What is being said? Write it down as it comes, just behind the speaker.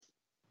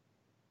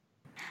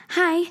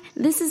Hi,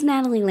 this is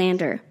Natalie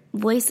Lander,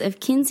 voice of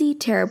Kinsey,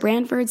 Tara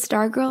Branford,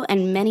 Stargirl,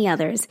 and many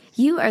others.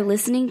 You are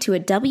listening to a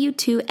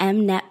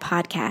W2M Net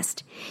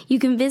podcast. You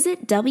can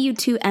visit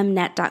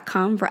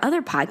W2Mnet.com for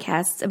other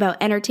podcasts about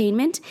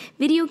entertainment,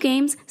 video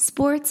games,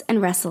 sports,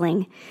 and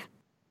wrestling.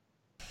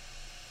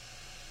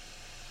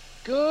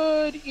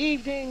 Good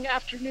evening,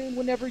 afternoon,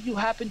 whenever you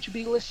happen to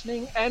be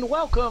listening, and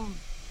welcome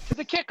to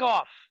the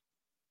Kickoff.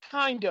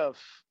 Kind of.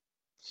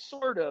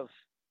 Sort of.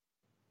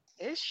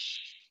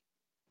 Ish.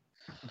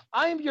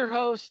 I am your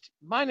host.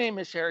 My name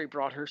is Harry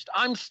Broadhurst.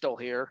 I'm still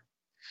here.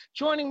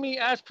 Joining me,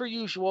 as per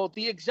usual,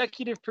 the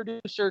executive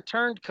producer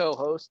turned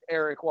co-host,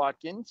 Erik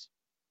Watkins.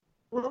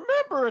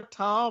 Remember a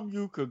time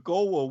you could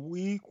go a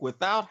week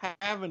without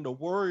having to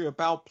worry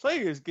about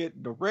players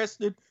getting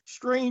arrested,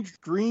 strange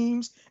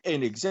dreams,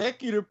 and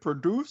executive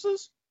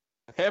producers?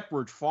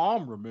 Pepperidge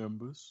Farm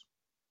remembers.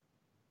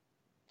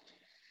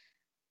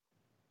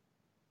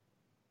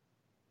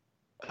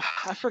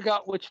 I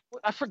forgot what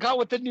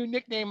the new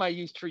nickname I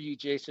used for you,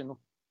 Jason.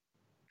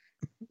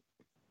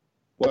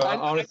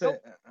 Well, Only thing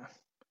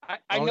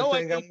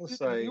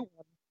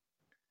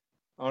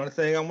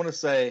I'm going to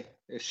say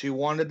is she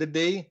wanted the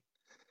D,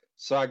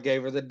 so I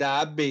gave her the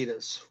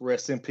diabetes.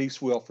 Rest in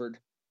peace, Wilford.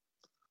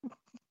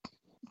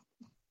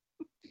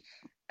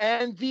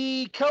 And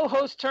the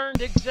co-host turned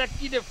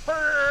executive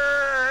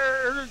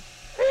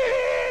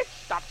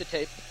stop the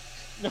tape.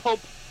 Nope,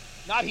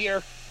 not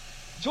here.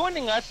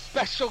 Joining us,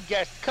 special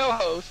guest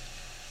co-host,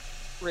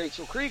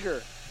 Rachael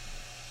Kriger.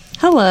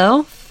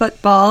 Hello,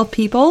 football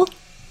people.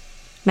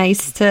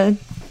 Nice to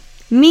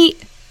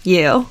meet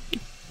you.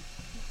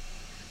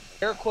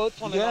 Air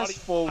quotes on yes,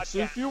 folks,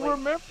 if you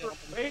remember,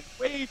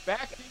 way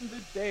back in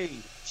the day,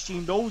 she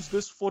knows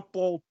this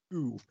football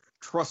too.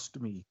 Trust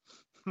me.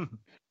 Yeah,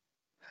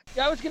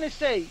 I was going to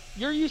say,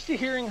 you're used to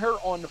hearing her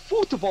on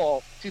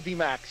football to the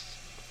max.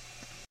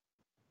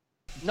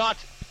 Not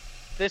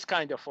this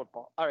kind of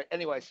football. All right,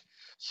 anyways.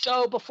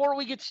 So before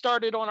we get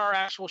started on our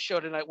actual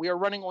show tonight, we are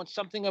running on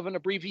something of an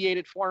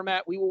abbreviated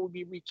format. We will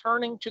be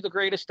returning to the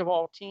greatest of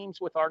all teams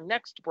with our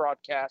next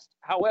broadcast.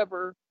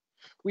 However,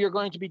 we are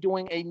going to be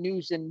doing a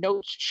news and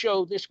notes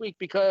show this week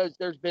because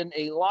there's been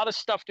a lot of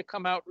stuff to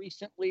come out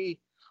recently,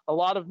 a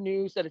lot of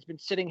news that has been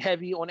sitting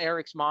heavy on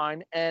Erik's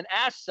mind. And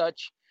as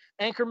such,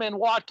 Anchorman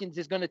Watkins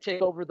is going to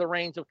take over the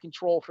reins of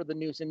control for the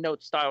news and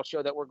notes style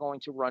show that we're going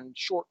to run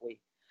shortly.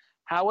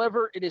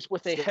 However, it is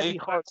with a heavy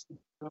heart.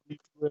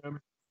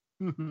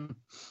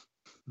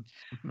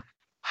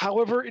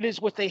 However, it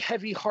is with a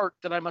heavy heart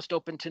that I must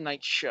open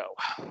tonight's show.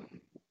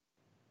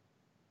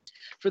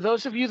 For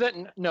those of you that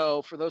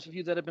know, for those of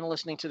you that have been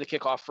listening to the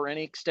Kickoff for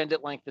any extended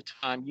length of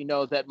time, you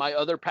know that my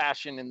other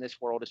passion in this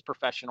world is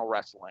professional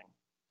wrestling.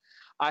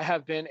 I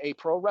have been a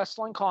pro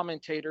wrestling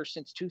commentator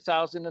since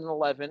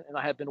 2011, and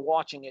I have been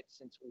watching it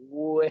since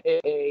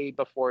way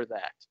before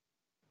that.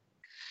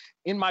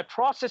 In my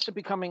process of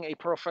becoming a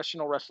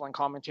professional wrestling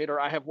commentator,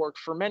 I have worked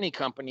for many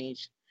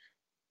companies,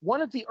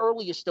 one of the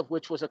earliest of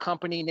which was a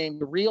company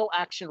named Real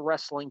Action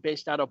Wrestling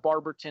based out of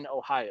Barberton,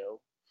 Ohio,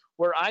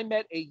 where I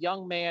met a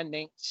young man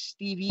named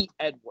Stevie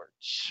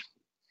Edwards.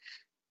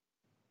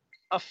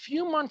 A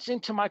few months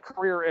into my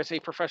career as a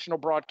professional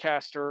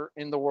broadcaster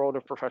in the world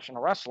of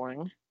professional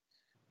wrestling,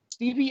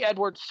 Stevie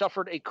Edwards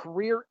suffered a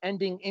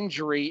career-ending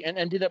injury and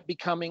ended up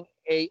becoming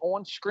an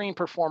on-screen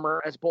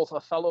performer as both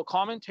a fellow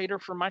commentator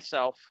for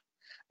myself,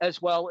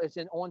 as well as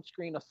an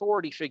on-screen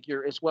authority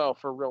figure as well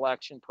for Real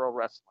Action Pro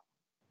Wrestling.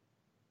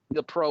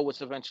 The pro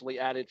was eventually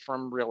added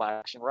from Real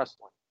Action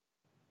Wrestling.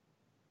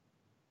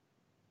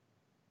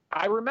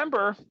 I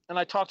remember, and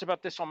I talked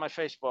about this on my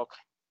Facebook,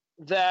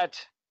 that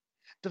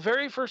the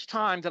very first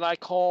time that I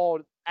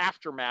called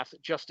Aftermath,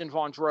 Justin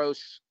Von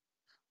Dro's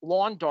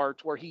lawn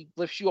dart, where he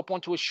lifts you up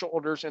onto his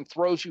shoulders and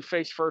throws you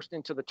face first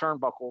into the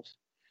turnbuckles,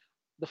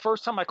 the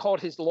first time I called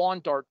his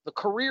lawn dart the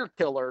career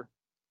killer,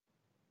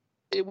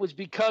 it was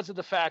because of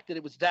the fact that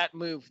it was that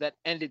move that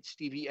ended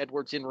Stevie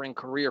Edwards' in-ring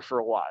career for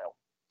a while.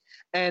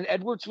 And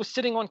Edwards was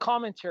sitting on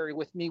commentary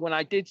with me when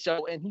I did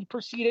so, and he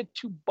proceeded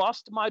to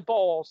bust my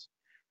balls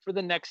for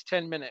the next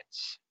 10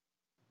 minutes.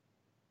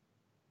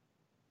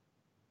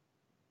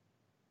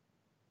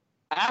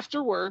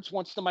 Afterwards,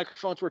 once the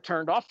microphones were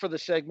turned off for the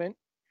segment,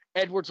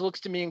 Edwards looks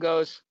to me and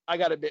goes, I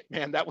got to admit,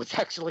 man, that was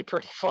actually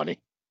pretty funny.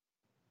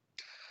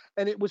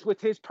 And it was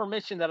with his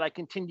permission that I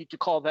continued to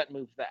call that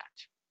move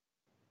that.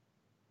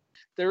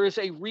 There is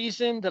a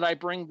reason that I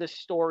bring this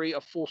story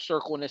of full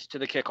circleness to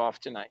the Kickoff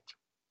tonight.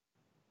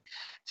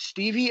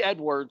 Stevie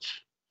Edwards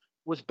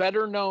was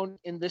better known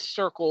in this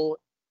circle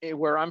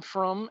where I'm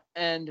from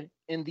and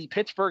in the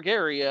Pittsburgh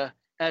area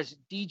as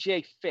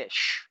DJ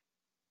Fish,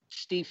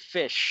 Steve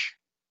Fish.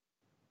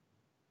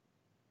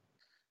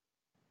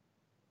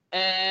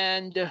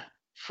 And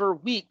for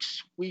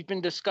weeks, we've been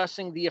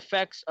discussing the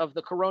effects of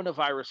the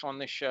coronavirus on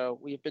this show.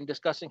 We have been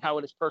discussing how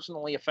it has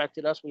personally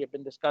affected us. We have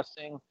been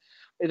discussing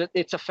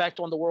its effect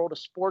on the world of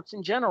sports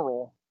in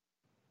general.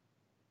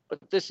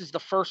 But this is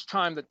the first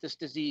time that this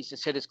disease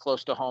has hit as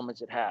close to home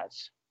as it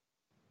has.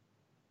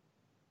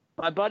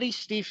 My buddy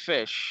Steve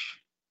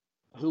Fish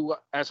who,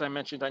 as I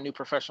mentioned, I knew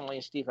professionally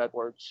as Steve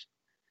Edwards,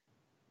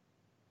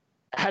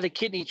 had a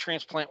kidney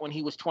transplant when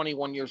he was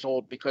 21 years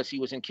old because he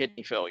was in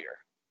kidney failure,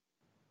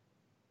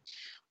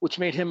 which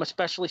made him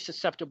especially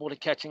susceptible to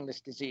catching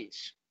this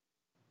disease.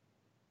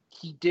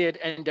 He did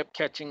end up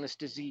catching this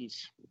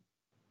disease.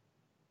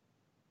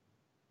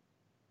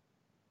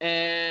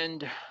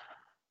 And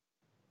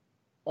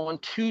on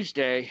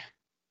Tuesday,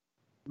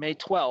 May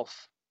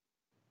 12th,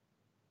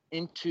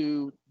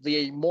 into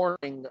the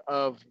morning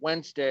of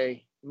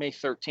Wednesday, May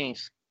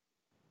 13th,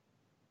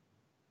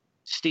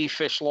 Steve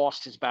Fish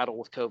lost his battle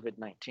with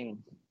COVID-19.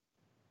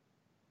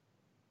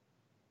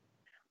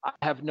 I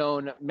have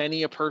known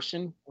many a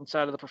person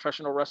inside of the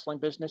professional wrestling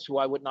business who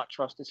I would not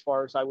trust as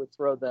far as I would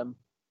throw them.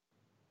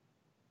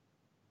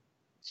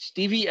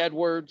 Stevie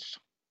Edwards,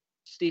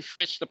 Steve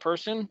Fish, the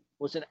person,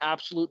 was an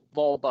absolute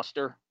ball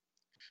buster,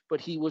 but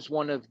he was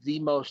one of the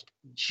most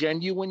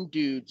genuine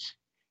dudes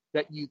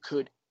that you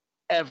could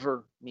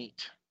ever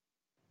meet.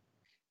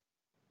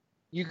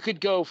 You could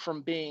go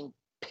from being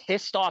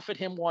pissed off at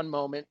him one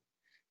moment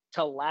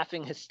to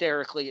laughing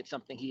hysterically at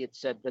something he had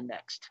said the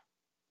next.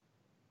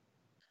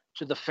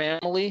 To the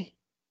family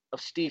of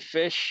Steve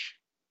Fish,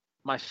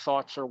 my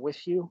thoughts are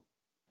with you.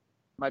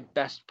 My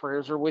best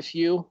prayers are with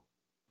you.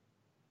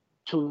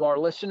 To our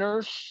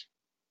listeners,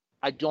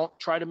 I don't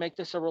try to make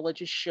this a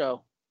religious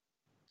show,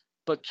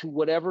 but to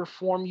whatever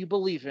form you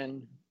believe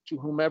in, to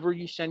whomever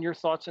you send your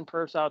thoughts and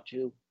prayers out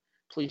to,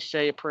 please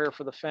say a prayer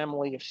for the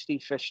family of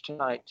Steve Fish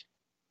tonight.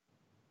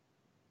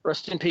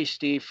 Rest in peace,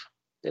 Steve.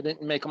 They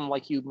didn't make them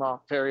like you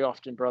very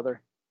often,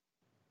 brother.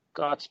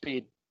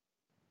 Godspeed.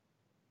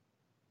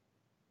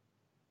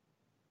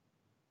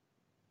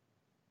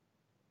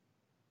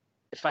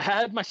 If I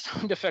had my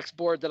sound effects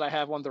board that I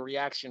have on the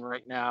reaction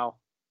right now,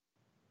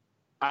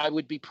 I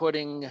would be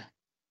putting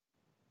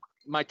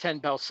my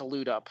 10-bell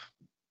salute up.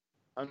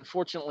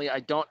 Unfortunately,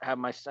 I don't have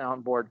my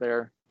soundboard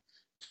there.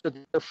 So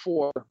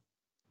therefore,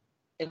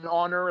 in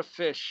honor of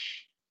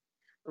Fish,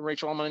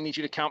 Rachel, I'm going to need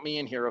you to count me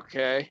in here,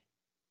 okay?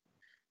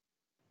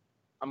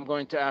 I'm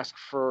going to ask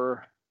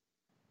for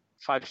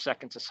 5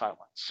 seconds of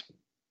silence.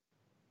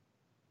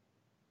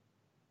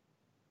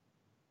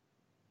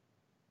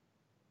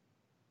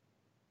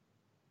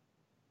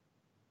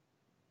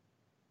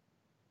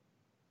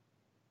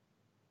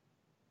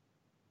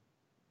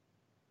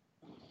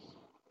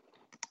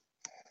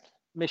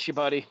 Miss you,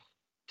 buddy.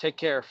 Take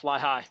care. Fly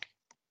high.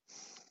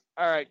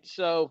 All right.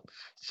 So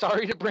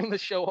sorry to bring the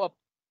show up.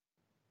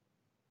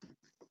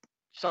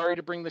 Sorry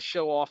to bring the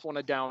show off on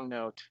a down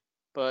note,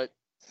 but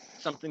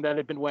something that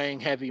had been weighing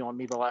heavy on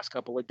me the last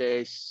couple of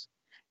days.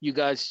 You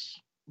guys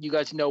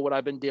know what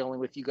I've been dealing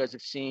with. You guys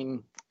have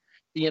seen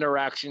the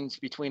interactions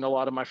between a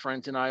lot of my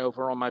friends and I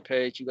over on my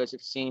page. You guys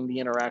have seen the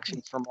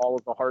interactions from all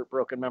of the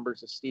heartbroken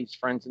members of Steve's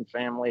friends and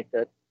family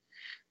that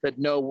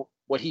know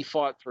what he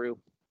fought through.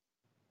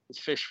 His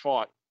Fish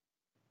fought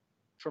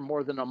for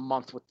more than a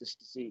month with this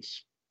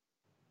disease.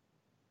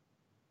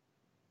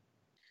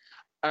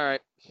 All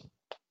right.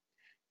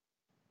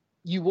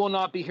 You will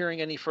not be hearing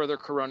any further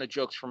Corona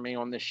jokes from me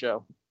on this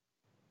show.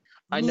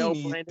 I know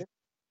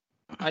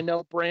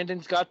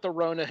Brandon's got the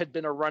Rona had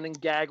been a running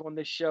gag on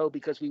this show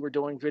because we were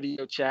doing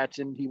video chats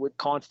and he would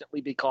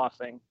constantly be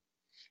coughing.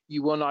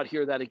 You will not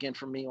hear that again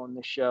from me on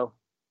this show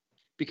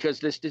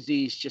because this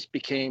disease just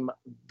became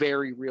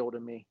very real to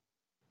me.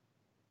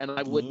 And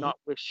I would not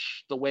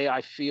wish the way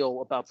I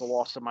feel about the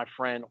loss of my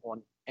friend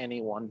on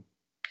anyone.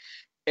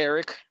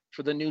 Erik,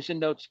 for the news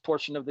and notes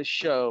portion of this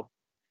show,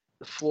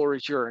 the floor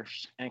is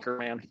yours,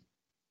 Anchorman.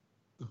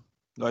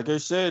 Like I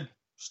said,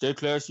 stay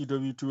classy,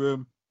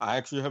 W2M. I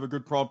actually have a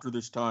good prompter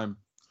this time.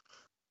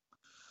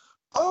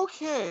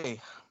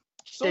 Okay.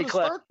 Stay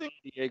classy,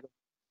 Diego.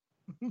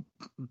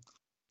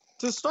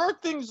 To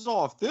start things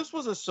off, this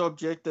was a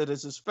subject that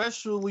is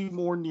especially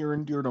more near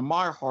and dear to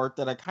my heart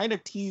that I kind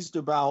of teased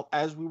about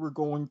as we were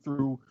going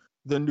through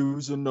the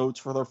news and notes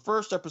for the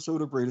first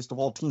episode of Greatest of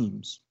All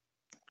Teams.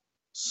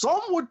 Some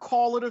would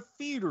call it a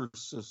feeder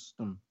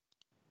system.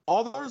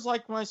 Others,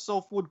 like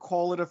myself, would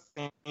call it a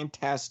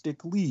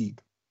fantastic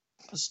league.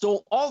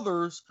 Still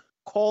others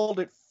called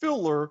it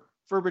filler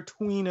for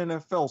between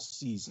NFL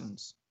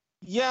seasons.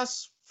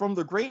 Yes, from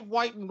the Great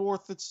White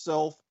North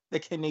itself, the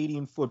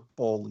Canadian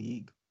Football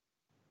League.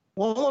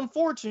 Well,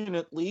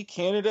 unfortunately,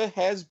 Canada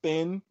has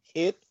been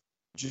hit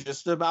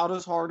just about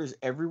as hard as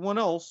everyone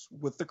else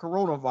with the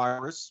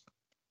coronavirus.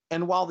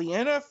 And while the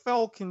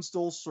NFL can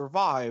still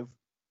survive,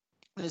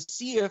 the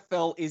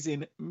CFL is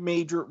in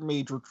major,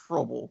 major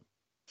trouble.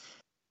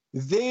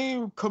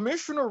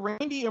 Commissioner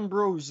Randy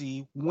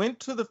Ambrosie went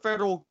to the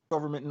federal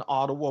government in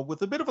Ottawa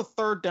with a bit of a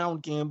third down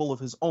gamble of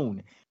his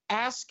own,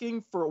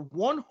 asking for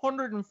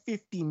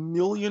 $150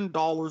 million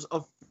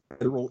of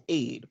federal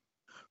aid.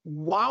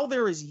 While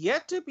there is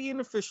yet to be an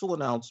official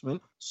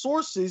announcement,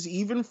 sources,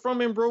 even from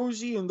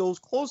Ambrosie and those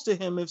close to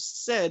him, have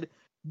said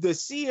the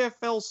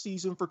CFL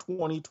season for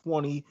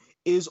 2020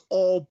 is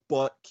all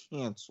but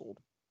canceled.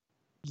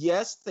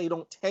 Yes, they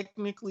don't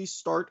technically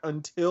start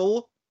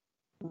until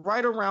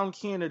right around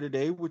Canada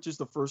Day, which is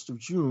the 1st of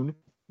June.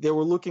 They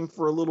were looking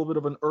for a little bit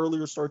of an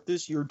earlier start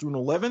this year, June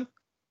 11th.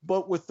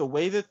 But with the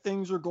way that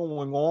things are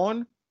going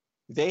on,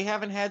 they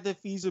haven't had the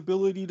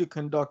feasibility to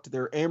conduct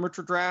their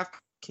amateur draft,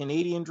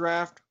 Canadian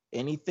draft,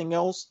 anything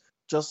else,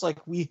 just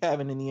like we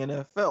haven't in the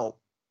NFL.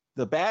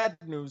 The bad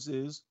news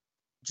is,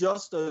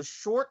 just a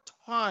short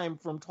time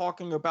from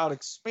talking about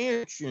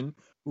expansion,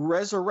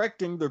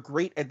 resurrecting the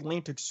great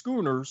Atlantic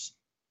Schooners,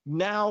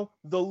 now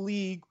the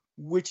league,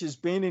 which has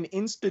been an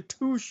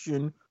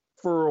institution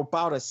for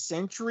about a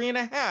century and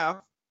a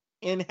half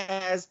and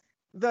has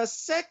the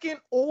second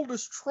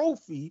oldest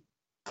trophy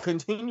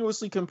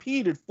continuously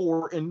competed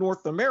for in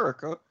North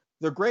America,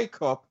 the Grey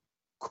Cup,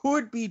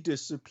 could be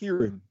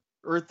disappearing,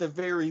 or at the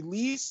very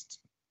least,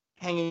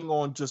 hanging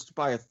on just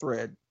by a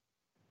thread.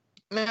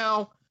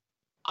 Now,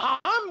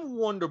 I'm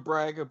one to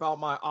brag about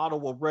my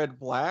Ottawa Red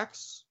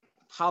Blacks.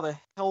 How the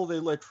hell they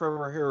let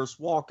Trevor Harris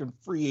walk in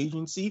free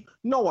agency?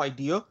 No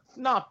idea.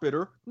 Not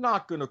bitter.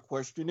 Not going to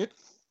question it.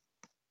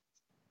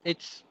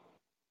 It's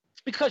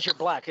because you're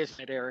black, isn't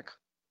it, Erik?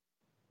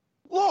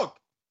 Look,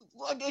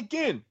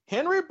 again,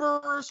 Henry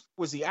Burris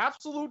was the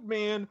absolute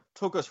man,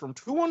 took us from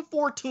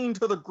 2-14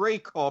 to the Grey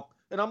Cup,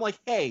 and I'm like,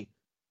 hey,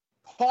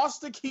 toss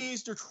the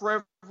keys to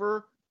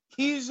Trevor.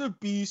 He's a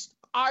beast.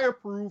 I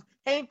approve.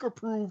 Hank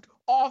approved.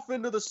 Off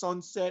into the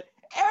sunset.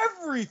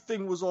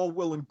 Everything was all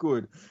well and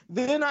good.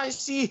 Then I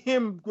see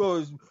him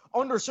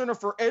under center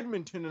for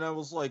Edmonton, and I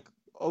was like,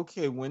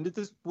 okay, when did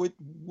this...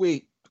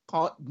 Wait.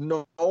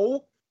 No.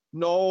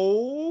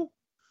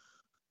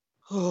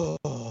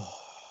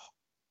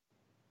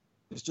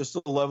 It's just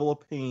a level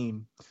of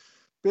pain.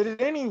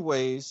 But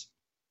anyways,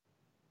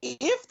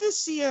 if the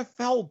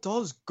CFL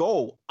does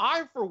go,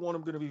 I, for one,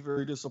 am going to be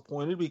very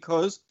disappointed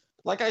because,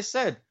 like I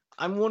said,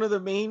 I'm one of the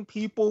main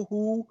people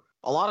who,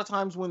 a lot of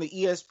times when the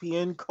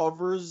ESPN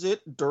covers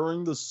it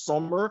during the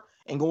summer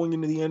and going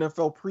into the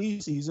NFL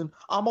preseason,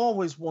 I'm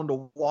always one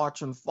to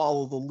watch and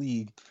follow the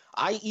league.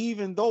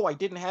 Even though I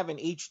didn't have an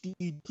HD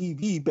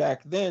TV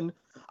back then,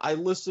 I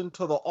listened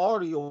to the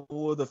audio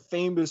of the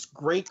famous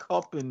Grey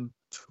Cup in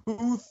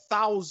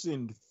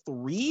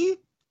 2003,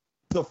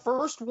 the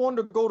first one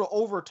to go to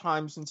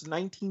overtime since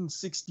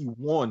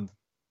 1961.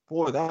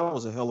 Boy, that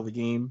was a hell of a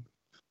game.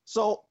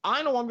 So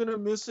I know I'm going to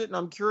miss it, and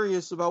I'm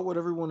curious about what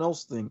everyone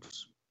else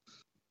thinks.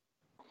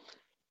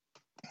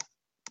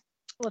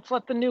 Let's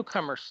let the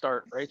newcomers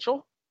start,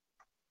 Rachel.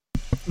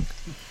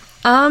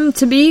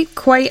 To be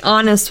quite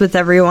honest with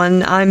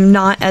everyone, I'm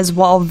not as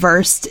well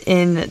versed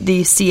in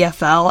the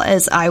CFL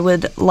as I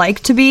would like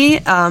to be.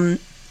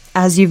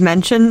 As you've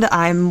mentioned,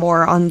 I'm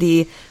more on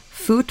the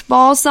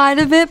football side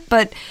of it,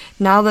 but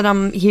now that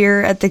I'm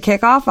here at the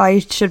Kickoff, I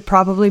should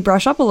probably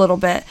brush up a little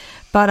bit.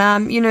 But,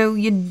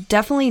 you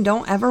definitely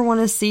don't ever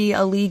want to see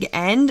a league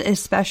end,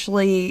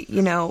 especially,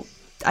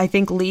 I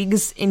think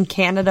leagues in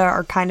Canada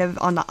are kind of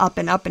on the up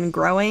and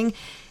growing,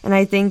 and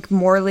I think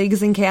more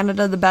leagues in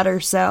Canada, the better.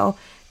 So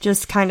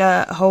just kind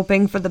of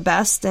hoping for the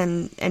best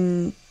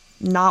and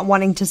not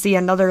wanting to see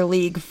another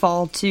league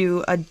fall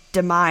to a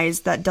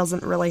demise that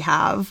doesn't really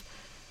have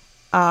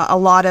a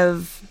lot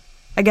of,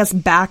 I guess,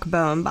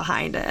 backbone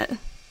behind it.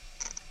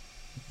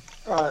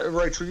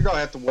 Rachel, you don't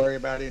have to worry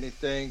about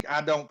anything. I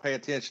don't pay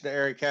attention to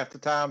Erik half the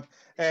time,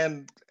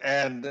 and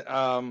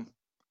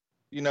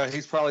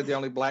he's probably the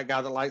only black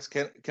guy that likes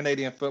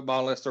Canadian football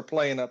unless they're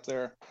playing up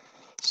there.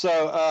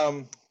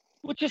 So,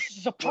 which is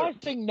a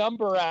surprising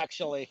number,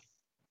 actually.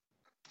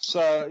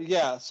 So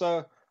yeah,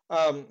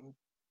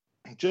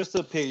 just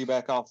to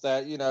piggyback off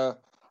that,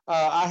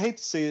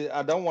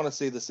 I don't want to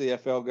see the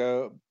CFL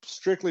go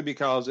strictly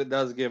because it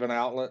does give an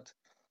outlet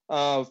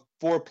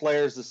for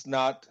players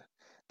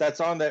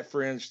that's on that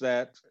fringe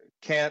that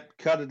can't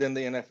cut it in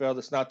the NFL.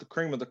 That's not the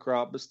cream of the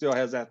crop, but still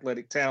has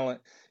athletic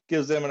talent.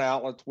 Gives them an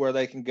outlet where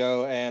they can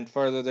go and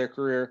further their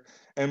career,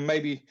 and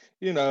maybe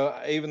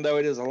even though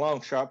it is a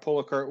long shot, pull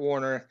a Kurt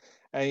Warner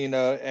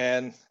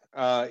and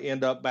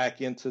end up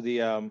back into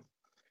the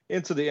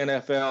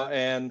NFL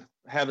and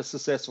have a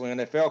successful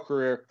NFL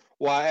career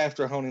while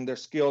after honing their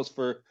skills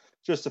for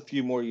just a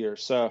few more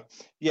years. So,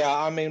 yeah,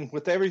 I mean,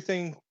 with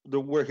everything that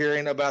we're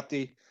hearing about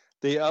the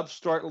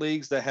upstart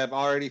leagues that have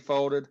already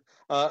folded,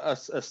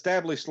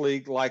 established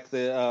league like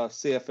the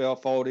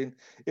CFL folding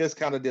is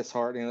kind of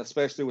disheartening,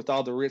 especially with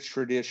all the rich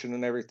tradition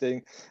and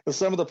everything, and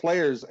some of the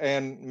players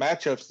and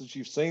matchups that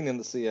you've seen in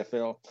the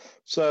CFL.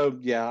 So,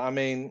 yeah, I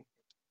mean,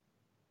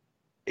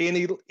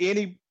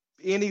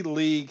 any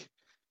league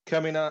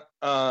coming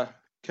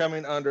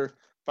under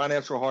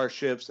financial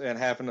hardships and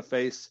having to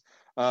face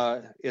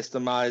its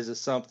demise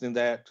is something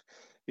that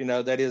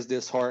that is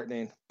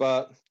disheartening.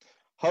 But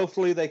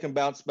hopefully they can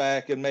bounce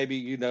back and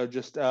maybe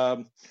just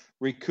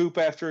recoup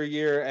after a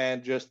year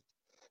and just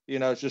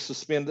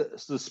suspend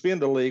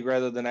the league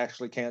rather than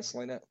actually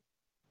canceling it.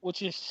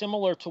 which is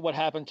similar to what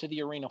happened to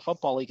the Arena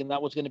Football League, and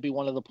that was going to be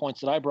one of the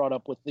points that I brought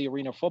up with the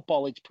Arena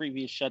Football League's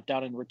previous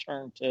shutdown and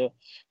return to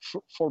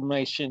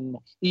formation,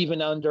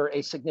 even under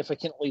a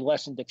significantly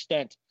lessened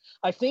extent.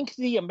 I think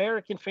the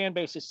American fan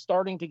base is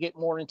starting to get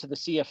more into the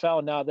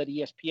CFL now that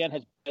ESPN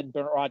has been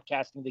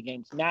broadcasting the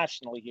games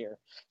nationally here.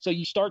 So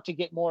you start to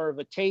get more of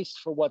a taste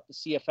for what the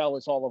CFL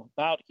is all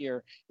about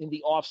here in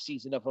the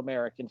offseason of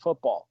American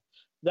football.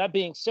 That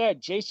being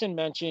said, Jason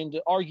mentioned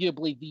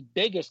arguably the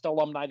biggest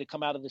alumni to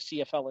come out of the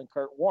CFL in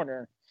Kurt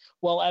Warner.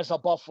 Well, as a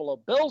Buffalo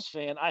Bills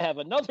fan, I have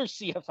another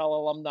CFL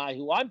alumni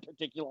who I'm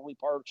particularly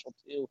partial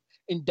to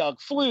in Doug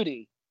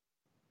Flutie.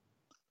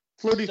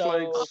 Flutie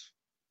Flakes.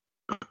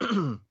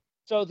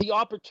 So the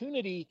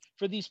opportunity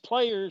for these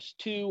players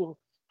to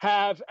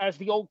have, as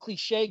the old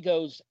cliche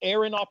goes,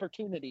 air and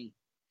opportunity,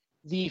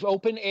 the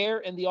open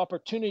air and the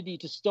opportunity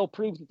to still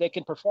prove that they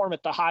can perform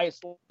at the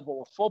highest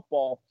level of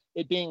football,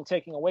 it being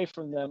taken away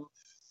from them,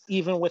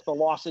 even with the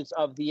losses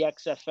of the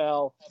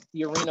XFL,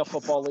 the Arena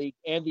Football League,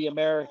 and the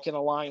American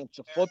Alliance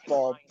of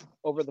Football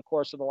over the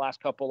course of the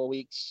last couple of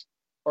weeks,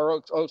 over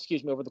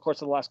the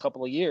course of the last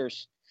couple of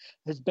years,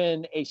 has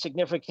been a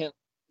significant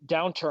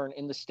downturn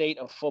in the state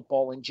of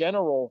football in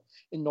general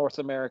in North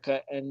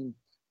America, and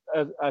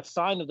a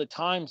sign of the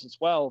times as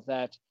well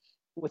that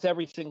with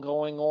everything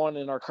going on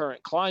in our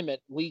current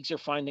climate, leagues are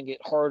finding it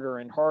harder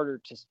and harder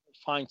to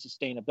find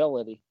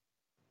sustainability.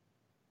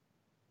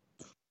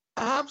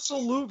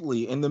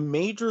 Absolutely. And the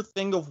major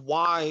thing of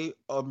why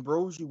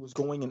Ambrosi was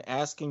going and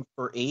asking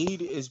for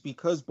aid is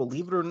because,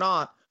 believe it or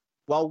not,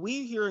 while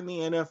we here in the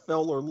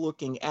NFL are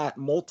looking at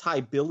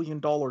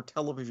multi-billion-dollar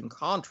television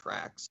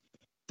contracts,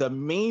 the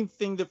main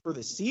thing that for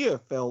the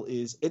CFL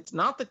is it's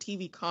not the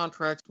TV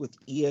contracts with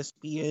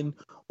ESPN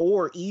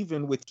or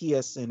even with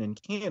TSN in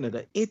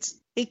Canada. It's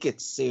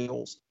ticket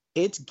sales.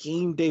 It's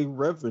game day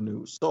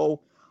revenue.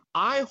 So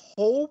I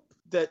hope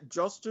that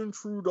Justin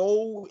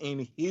Trudeau,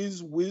 in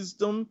his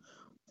wisdom,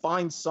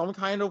 finds some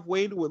kind of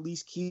way to at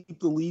least keep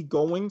the league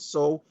going.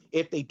 So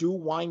if they do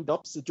wind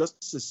up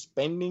just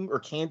suspending or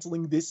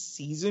canceling this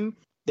season,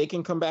 they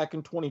can come back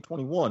in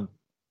 2021.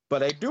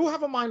 But I do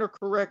have a minor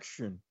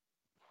correction.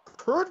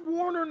 Kurt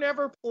Warner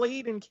never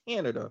played in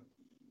Canada,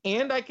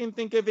 and I can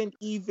think of an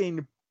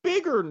even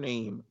bigger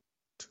name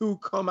to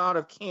come out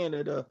of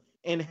Canada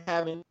and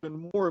have an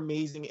even more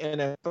amazing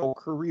NFL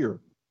career.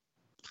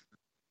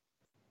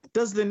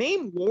 Does the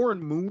name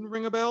Warren Moon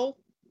ring a bell?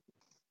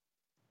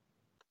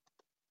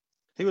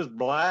 He was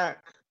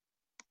black.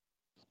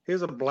 He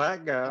was a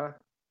black guy.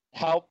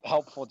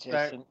 Helpful,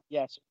 Jason.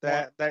 Yes.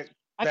 I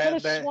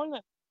could have sworn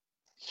that.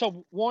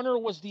 So Warner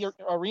was the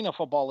Arena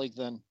Football League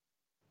then.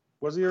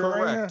 Was he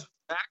Arena?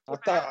 I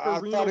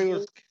thought he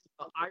was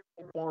the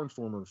Iowa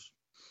Barnstormers.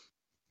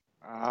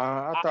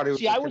 I thought he was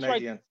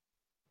Canadian.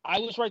 I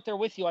was right there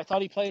with you. I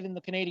thought he played in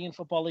the Canadian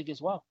Football League as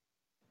well.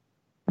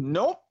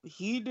 Nope,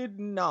 he did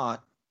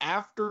not.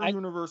 After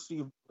University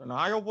of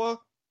Iowa,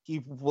 he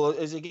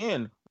was,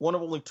 again, one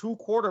of only two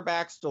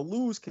quarterbacks to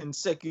lose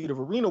consecutive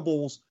Arena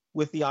Bowls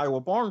with the Iowa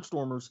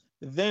Barnstormers,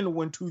 then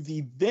went to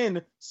the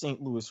then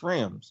St. Louis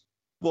Rams.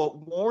 But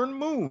Warren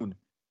Moon,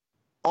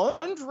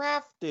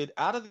 undrafted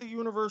out of the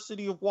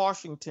University of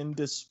Washington,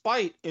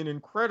 despite an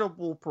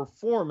incredible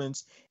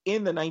performance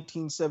in the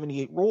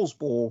 1978 Rose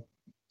Bowl.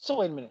 So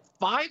wait a minute.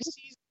 5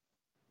 seasons.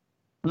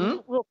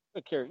 Real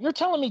quick here. You're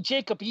telling me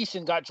Jacob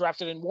Eason got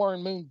drafted and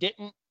Warren Moon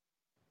didn't?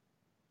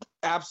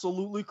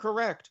 Absolutely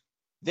correct.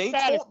 They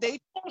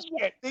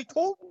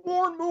told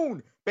Warren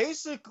Moon,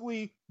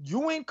 basically,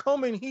 you ain't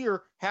coming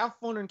here, have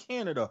fun in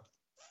Canada.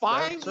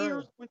 5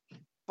 years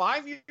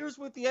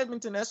with the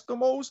Edmonton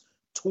Eskimos,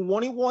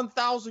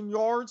 21,000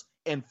 yards,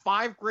 and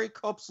 5 Grey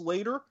Cups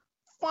later,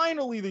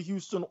 finally the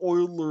Houston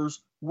Oilers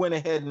went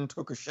ahead and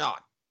took a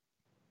shot.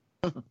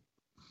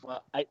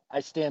 Well,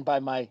 I stand by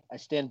my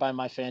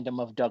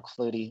fandom of Doug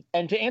Flutie.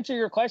 And to answer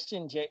your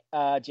question,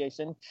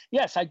 Jason,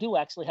 yes, I do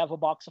actually have a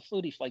box of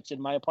Flutie Flakes in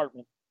my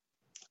apartment.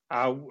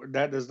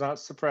 That does not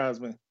surprise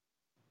me.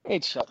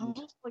 It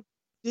shouldn't.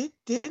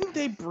 Didn't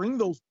they bring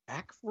those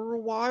back for a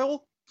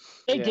while?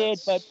 They did,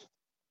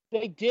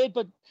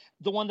 but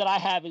the one that I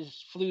have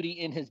is Flutie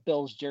in his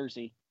Bills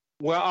jersey.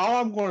 Well,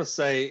 all I'm going to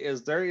say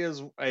is there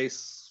is a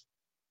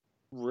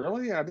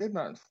really. I did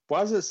not.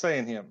 Why is it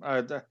saying him?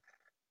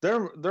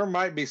 There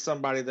might be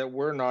somebody that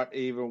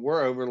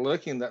we're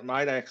overlooking that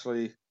might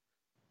actually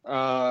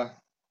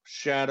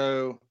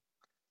shadow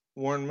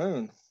Warren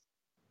Moon.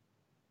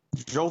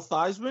 Joe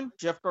Theismann,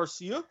 Jeff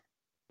Garcia.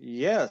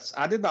 Yes,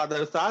 I did not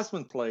know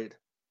Theismann played.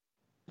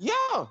 Yeah,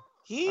 I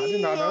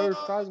did not know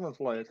Theismann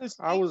played. He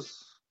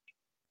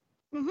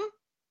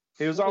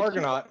was an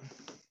Argonaut.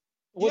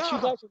 What you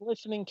guys are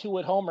listening to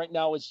at home right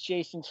now is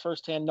Jason's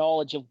firsthand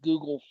knowledge of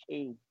Google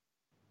Foo.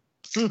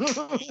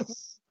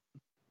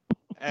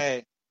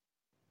 Hey,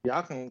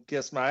 y'all can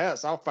kiss my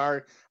ass. I'll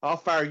fire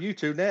you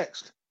two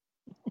next.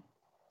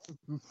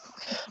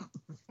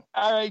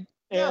 All right,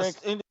 Erik. Yes,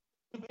 and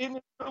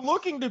if you're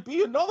looking to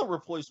be another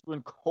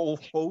replacement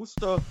co-host,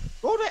 go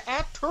to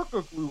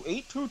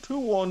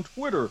 @Turkoglu822 on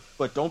Twitter.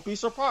 But don't be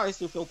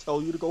surprised if he'll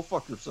tell you to go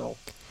fuck yourself.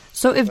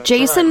 So if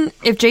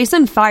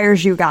Jason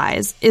fires you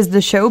guys, is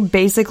the show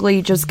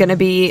basically just going to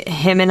be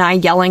him and I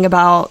yelling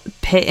about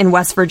Pitt in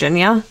West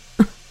Virginia?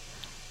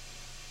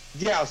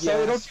 Yeah,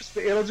 so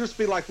it'll just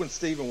be like when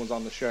Steven was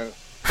on the show.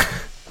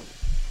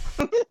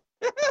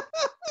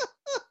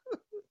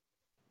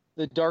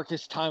 The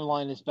darkest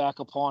timeline is back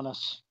upon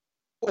us.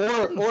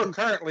 Or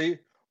currently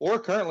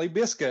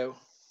Bisco.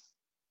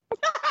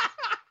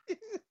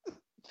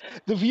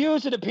 The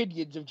views and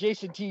opinions of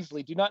Jason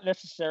Teasley do not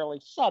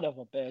necessarily, son of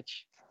a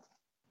bitch.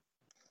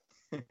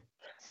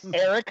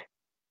 Erik,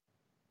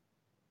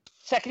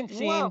 second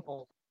scene.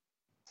 Well,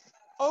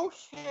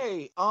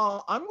 okay,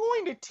 I'm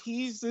going to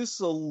tease this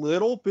a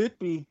little bit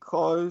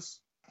because,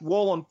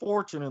 well,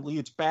 unfortunately,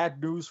 it's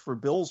bad news for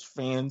Bills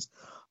fans.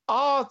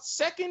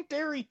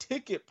 Secondary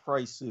ticket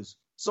prices.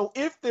 So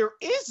if there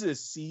is a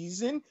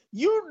season,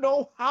 you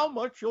know how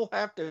much you'll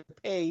have to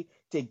pay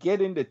to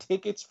get into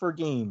tickets for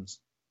games.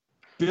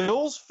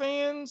 Bills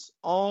fans,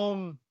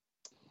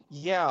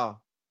 yeah.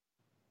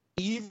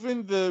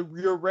 Even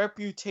your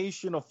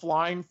reputation of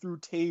flying through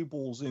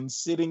tables and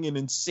sitting in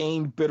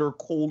insane, bitter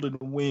cold and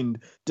wind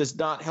does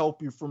not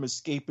help you from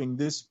escaping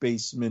this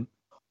basement.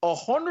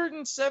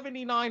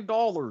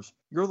 $179.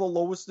 You're the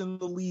lowest in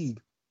the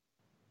league.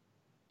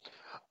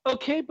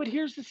 Okay, but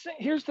here's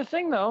the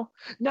thing, though.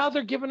 Now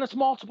they're giving us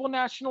multiple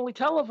nationally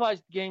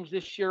televised games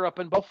this year up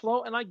in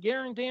Buffalo, and I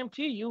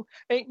guarantee you,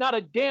 ain't not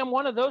a damn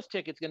one of those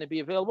tickets going to be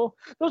available.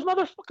 Those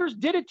motherfuckers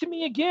did it to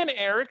me again,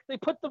 Erik. They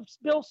put the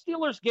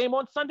Bills-Steelers game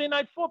on Sunday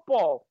Night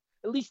Football.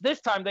 At least this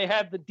time they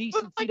had the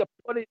decency to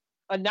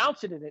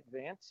announce it in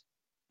advance.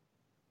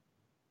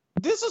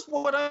 This is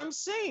what I'm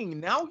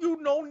saying. Now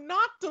you know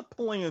not to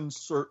plan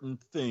certain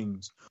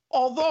things.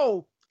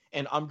 Although,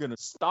 and I'm going to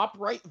stop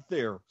right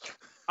there.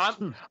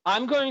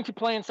 I'm going to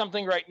plan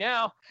something right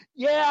now.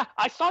 Yeah,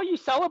 I saw you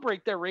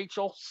celebrate there,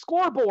 Rachael.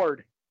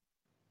 Scoreboard.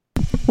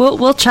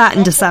 We'll chat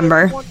in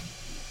December.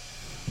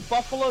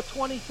 Buffalo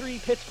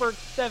 23, Pittsburgh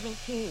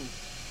 17.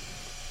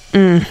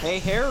 Hey,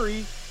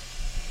 Harry.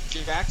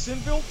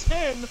 Jacksonville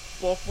 10,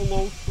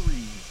 Buffalo 3.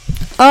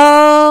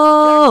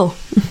 Oh!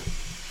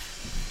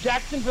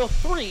 Jacksonville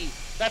 3.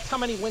 That's how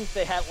many wins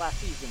they had last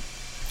season.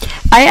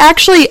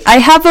 I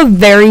have a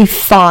very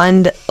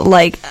fond,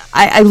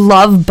 I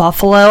love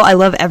Buffalo. I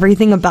love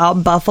everything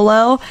about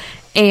Buffalo.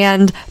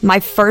 And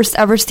my first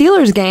ever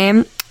Steelers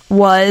game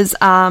was,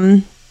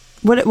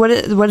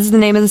 what is the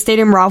name of the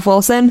stadium? Ralph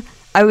Wilson?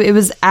 It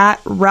was at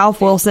Ralph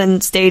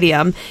Wilson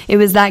Stadium. It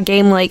was that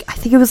game, I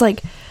think it was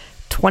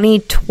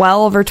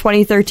 2012 or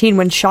 2013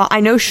 when Sean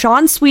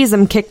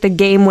Sweezum kicked the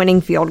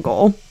game-winning field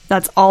goal.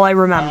 That's all I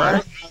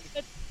remember.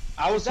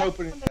 I was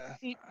hoping...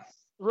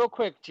 Real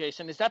quick,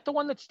 Jason, is that the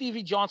one that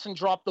Stevie Johnson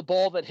dropped the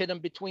ball that hit him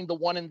between the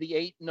 1 and the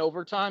 8 in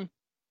overtime?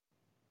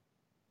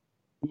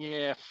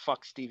 Yeah,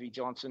 fuck Stevie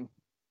Johnson.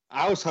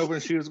 I was hoping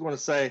she was going to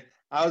say,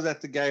 I was at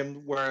the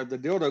game where the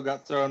dildo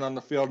got thrown on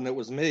the field and it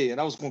was me.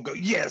 And I was going to go,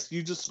 yes,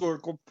 you just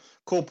scored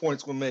cool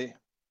points with me.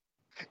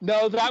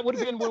 No, that would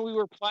have been when we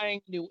were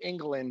playing New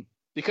England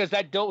because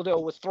that dildo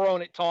was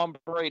thrown at Tom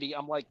Brady.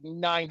 I'm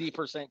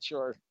 90%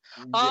 sure.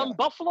 Yeah.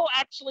 Buffalo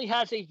actually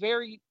has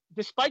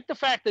despite the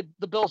fact that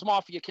the Bills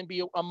Mafia can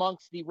be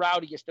amongst the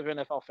rowdiest of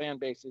NFL fan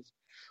bases,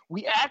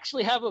 we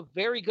actually have a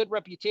very good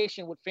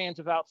reputation with fans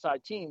of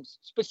outside teams,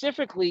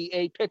 specifically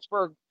a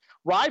Pittsburgh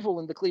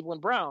rival in the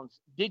Cleveland Browns.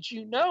 Did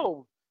you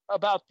know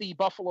about the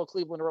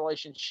Buffalo-Cleveland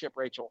relationship,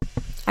 Rachael?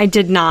 I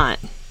did not.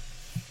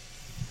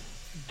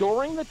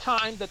 During the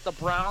time that the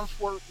Browns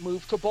were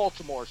moved to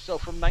Baltimore, so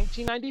from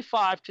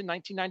 1995 to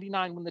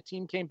 1999 when the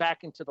team came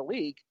back into the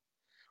league,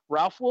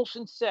 Ralph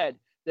Wilson said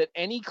that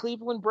any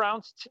Cleveland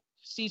Browns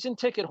season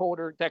ticket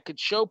holder that could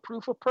show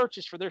proof of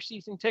purchase for their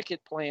season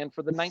ticket plan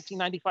for the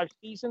 1995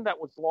 season that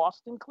was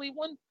lost in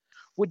Cleveland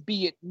would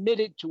be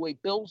admitted to a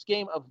Bills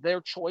game of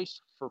their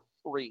choice for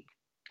free.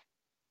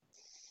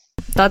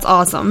 That's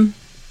awesome.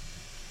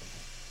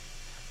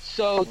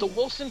 So the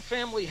Wilson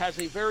family has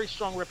a very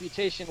strong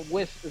reputation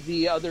with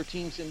the other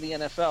teams in the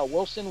NFL.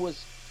 Wilson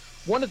was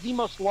one of the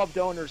most loved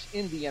owners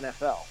in the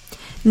NFL.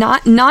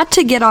 Not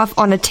to get off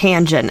on a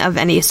tangent of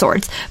any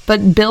sorts,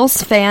 but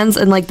Bills fans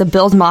and the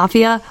Bills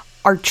Mafia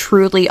are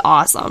truly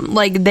awesome.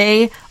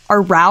 They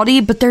are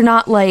rowdy, but they're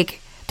not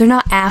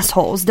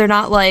assholes. They're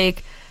not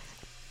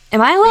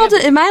am I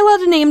allowed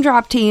to name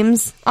drop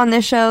teams on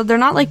this show? They're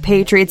not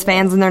Patriots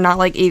fans and they're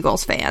not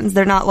Eagles fans.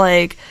 They're not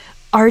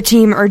our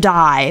team or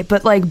die,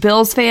 but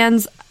Bills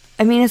fans,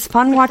 it's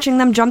fun watching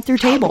them jump through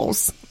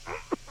tables.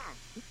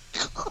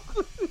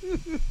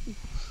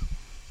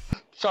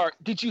 Sorry,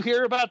 did you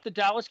hear about the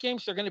Dallas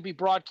games? They're going to be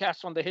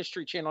broadcast on the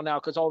History Channel now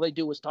because all they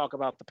do is talk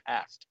about the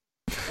past.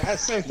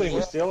 Same thing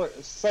with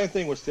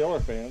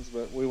Steeler fans,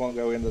 but we won't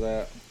go into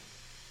that.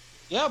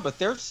 Yeah, but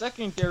their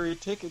secondary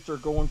tickets are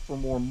going for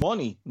more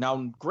money.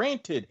 Now,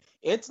 granted,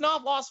 it's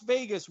not Las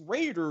Vegas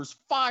Raiders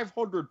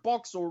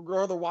 $500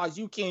 or otherwise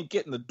you can't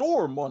get in the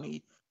door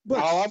money.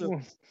 But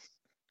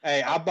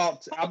I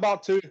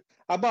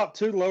bought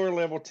two lower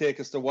level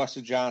tickets to watch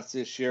the Giants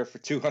this year for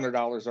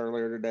 $200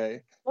 earlier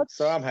today.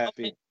 So I'm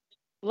happy.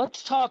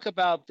 Let's talk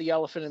about the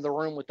elephant in the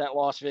room with that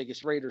Las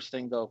Vegas Raiders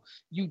thing, though.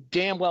 You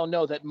damn well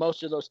know that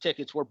most of those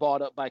tickets were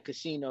bought up by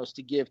casinos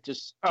to give to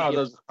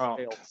those are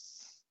comp.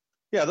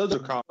 Yeah, those are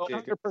comp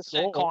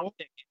 100% comp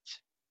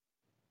tickets.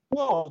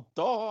 Well,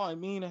 duh. I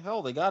mean,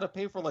 hell, they got to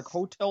pay for like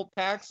hotel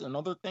tax and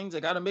other things. They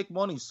got to make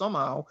money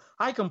somehow.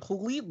 I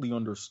completely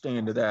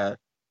understand that.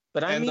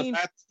 But I mean,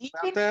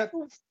 even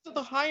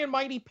the high and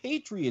mighty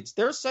Patriots,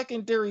 their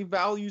secondary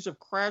values have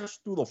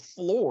crashed through the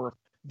floor.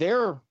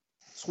 They're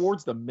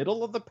towards the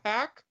middle of the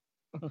pack.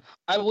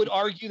 I would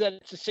argue that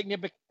it's a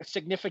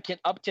significant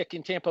uptick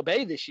in Tampa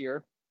Bay this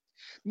year.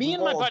 Me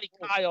and my buddy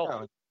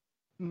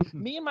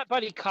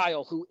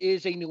Kyle, who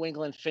is a New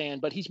England fan,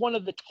 but he's one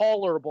of the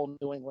tolerable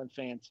New England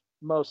fans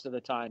most of the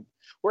time.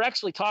 We're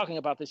actually talking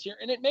about this here,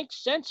 and it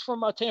makes sense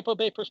from a Tampa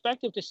Bay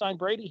perspective to sign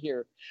Brady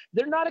here.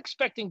 They're not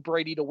expecting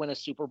Brady to win a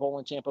Super Bowl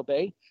in Tampa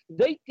Bay.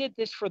 They did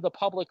this for the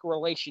public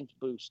relations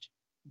boost.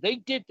 They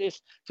did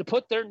this to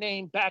put their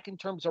name back in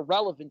terms of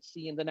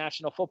relevancy in the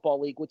National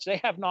Football League, which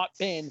they have not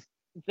been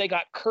since they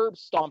got curb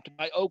stomped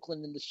by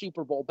Oakland in the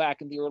Super Bowl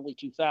back in the early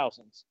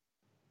 2000s.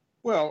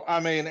 Well, I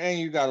mean, and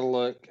you got to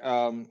look.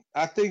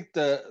 I think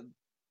the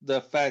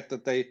fact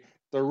that the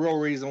real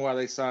reason why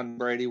they signed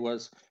Brady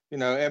was,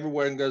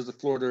 everyone goes to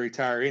Florida to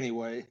retire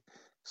anyway,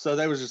 so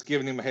they was just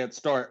giving him a head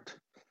start.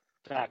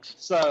 Facts.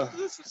 So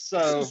this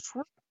is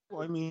true.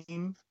 I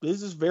mean,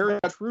 this is very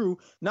true.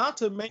 Not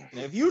to mention,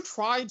 have you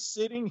tried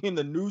sitting in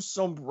the new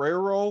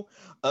sombrero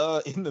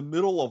in the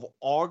middle of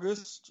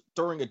August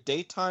during a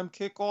daytime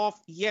kickoff?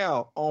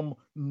 Yeah,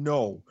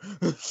 no.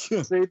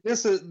 See,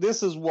 this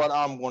is what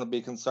I'm going to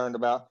be concerned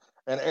about.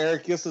 And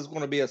Eric, this is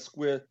going to be a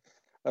squid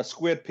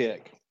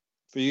pick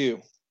for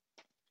you.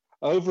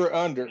 Over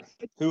under.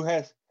 Who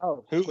has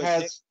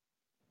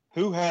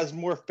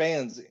more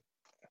fans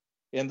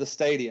in the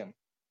stadium?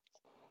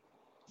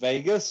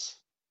 Vegas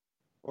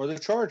or the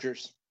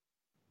Chargers?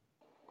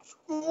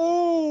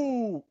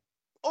 Oh.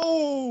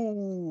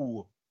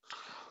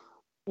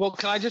 Well,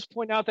 can I just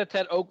point out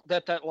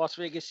that Las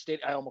Vegas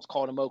Stadium, I almost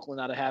called him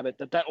Oakland out of habit,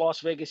 that Las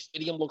Vegas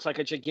Stadium looks like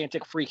a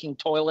gigantic freaking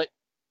toilet?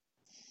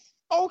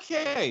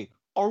 Okay.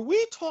 Are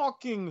we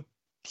talking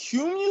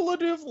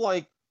cumulative,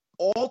 like,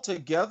 all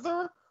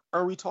together?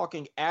 Are we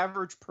talking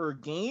average per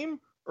game?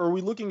 Or are we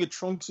looking at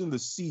chunks in the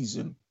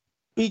season?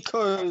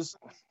 Because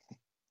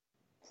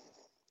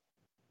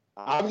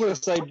I'm going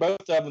to say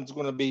both of them's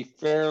going to be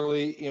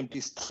fairly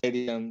empty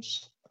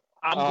stadiums.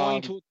 I'm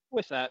going to agree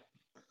with that.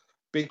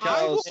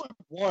 Because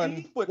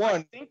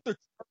I think the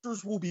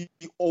Chargers will be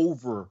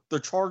over. The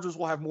Chargers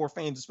will have more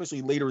fans,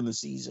 especially later in the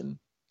season.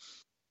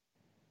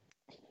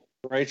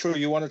 Rachel,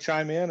 you want to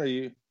chime in, or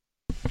you?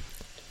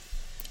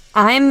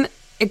 I'm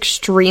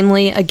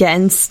extremely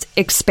against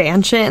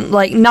expansion,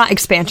 like not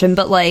expansion,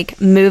 but like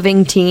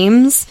moving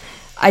teams.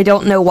 I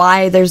don't know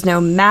why. There's no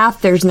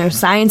math, there's no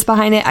science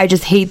behind it. I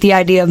just hate the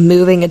idea of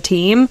moving a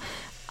team.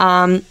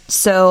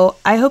 So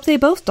I hope they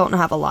both don't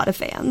have a lot of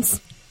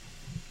fans.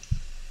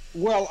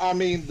 Well, I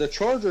mean, the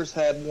Chargers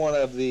had one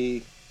of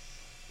the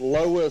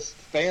lowest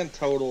fan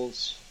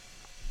totals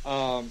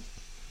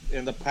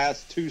in the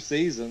past 2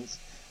 seasons,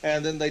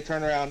 and then they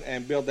turn around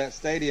and build that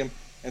stadium,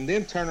 and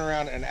then turn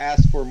around and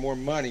ask for more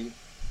money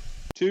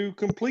to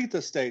complete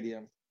the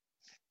stadium,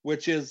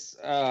 which is,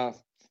 a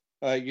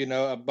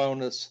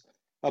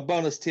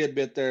bonus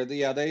tidbit there.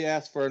 Yeah, they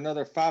asked for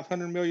another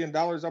 $500 million,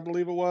 I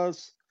believe it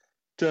was,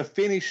 to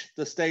finish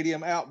the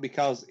stadium out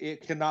because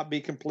it cannot be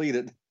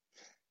completed.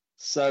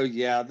 So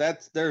yeah,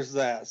 there's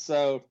that.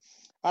 So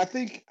I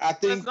think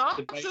that's not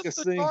the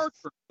Vegas thing.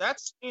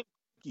 That's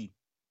stinky.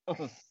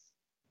 And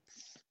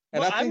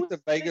I think the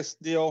Vegas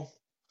deal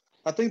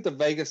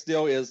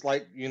is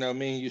like, me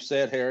and you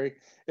said, Harry,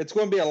 it's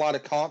going to be a lot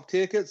of comp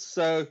tickets.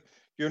 So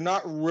you're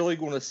not really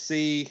going to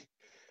see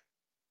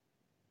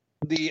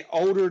the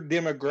older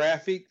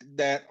demographic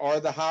that are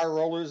the high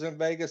rollers in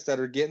Vegas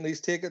that are getting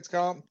these tickets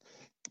comp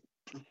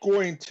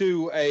going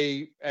to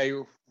a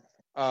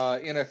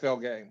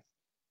NFL game.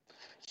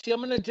 See, I'm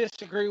going to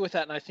disagree with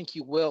that, and I think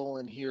you will,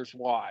 and here's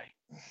why.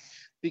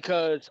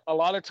 Because a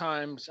lot of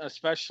times,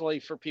 especially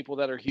for people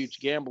that are huge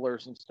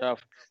gamblers and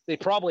stuff, they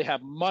probably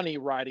have money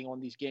riding on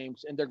these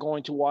games, and they're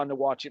going to want to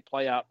watch it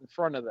play out in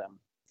front of them.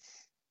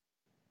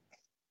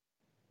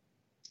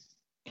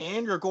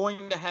 And you're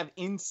going to have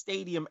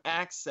in-stadium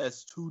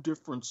access to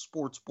different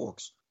sports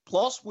books.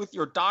 Plus, with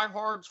your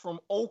diehards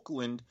from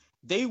Oakland,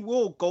 they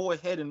will go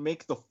ahead and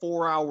make the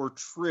 4-hour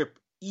trip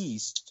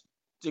east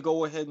to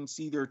go ahead and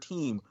see their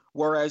team.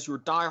 Whereas your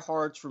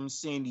diehards from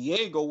San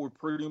Diego were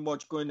pretty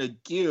much going to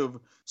give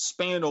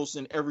Spanos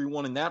and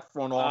everyone in that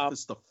front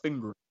office the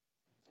finger.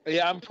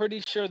 Yeah, I'm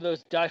pretty sure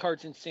those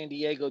diehards in San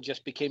Diego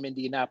just became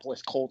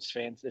Indianapolis Colts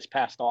fans this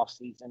past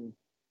offseason.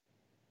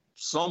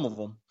 Some of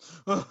them.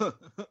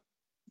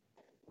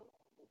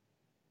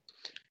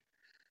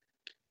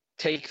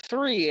 Take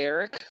 3,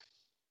 Eric.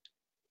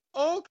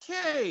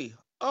 Okay.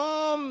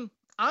 I'm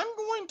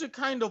going to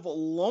kind of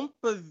lump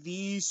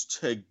these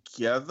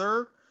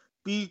together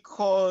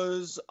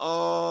because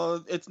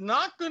it's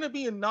not going to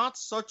be not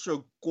such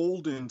a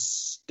golden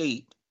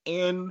state.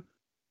 And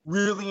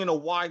really in a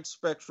wide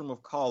spectrum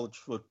of college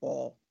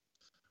football.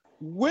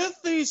 With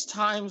these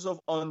times of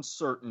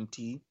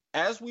uncertainty,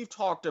 as we've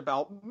talked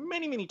about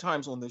many, many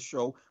times on this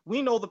show,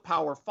 we know the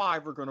Power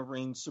Five are going to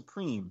reign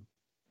supreme.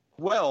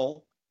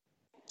 Well,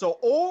 so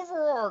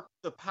over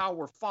the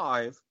Power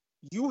Five,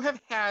 you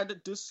have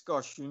had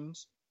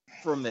discussions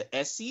from the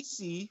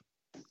SEC,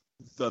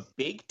 the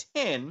Big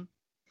Ten,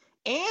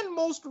 and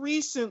most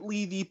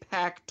recently the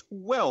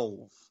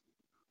Pac-12,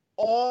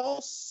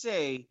 all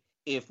say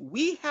if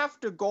we have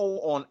to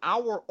go on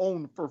our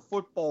own for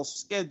football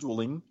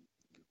scheduling,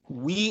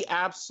 we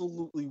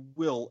absolutely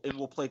will, and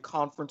will play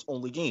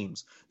conference-only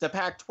games. The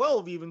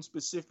Pac-12 even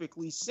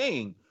specifically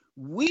saying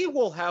we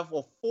will have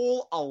a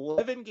full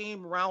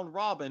 11-game round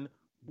robin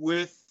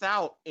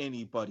without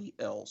anybody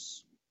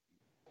else.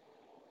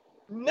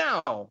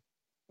 Now,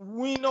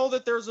 we know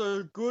that there's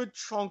a good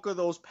chunk of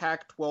those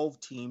Pac-12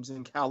 teams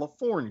in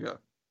California.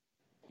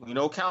 We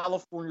know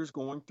California's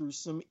going through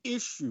some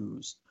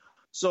issues.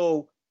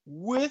 So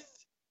with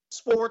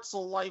sports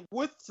alike,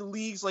 with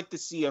leagues like the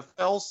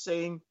CFL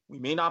saying we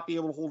may not be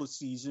able to hold a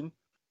season,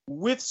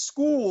 with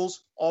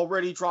schools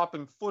already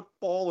dropping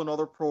football and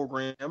other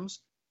programs,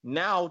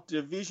 now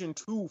Division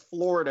II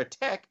Florida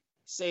Tech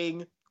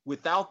saying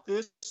without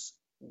this,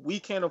 we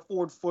can't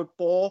afford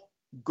football,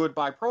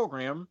 goodbye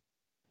program.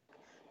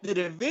 The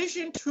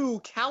Division II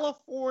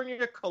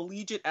California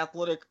Collegiate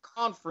Athletic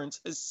Conference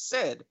has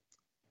said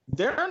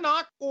they're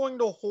not going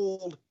to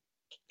hold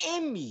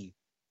any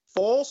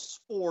fall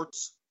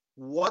sports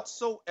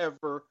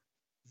whatsoever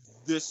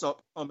this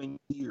upcoming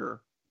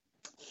year.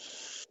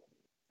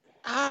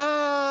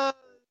 That's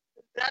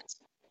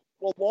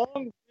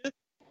along with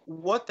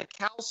what the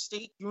Cal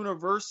State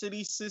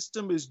University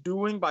system is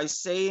doing by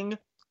saying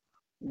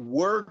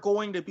we're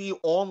going to be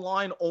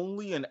online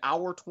only in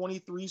our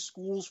 23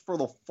 schools for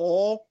the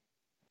fall,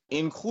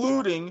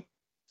 including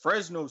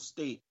Fresno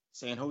State,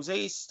 San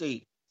Jose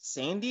State,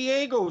 San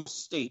Diego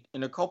State,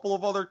 and a couple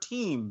of other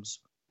teams.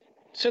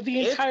 So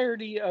the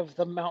entirety of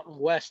the Mountain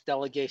West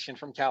delegation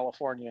from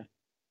California.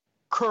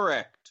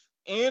 Correct.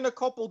 And a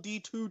couple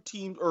D2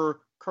 teams, or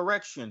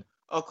correction,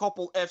 a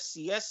couple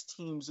FCS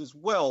teams as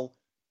well.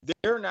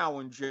 They're now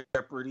in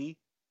jeopardy.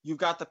 You've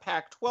got the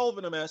Pac-12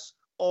 in a mess,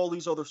 all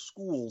these other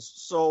schools.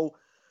 So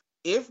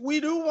if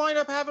we do wind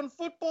up having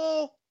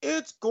football,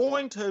 it's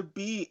going to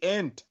be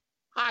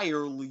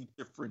entirely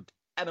different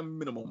at a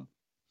minimum.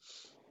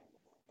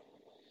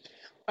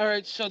 All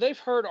right, so they've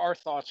heard our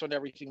thoughts on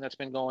everything that's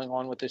been going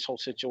on with this whole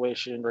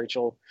situation.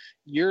 Rachel,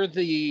 you're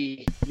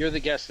the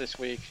guest this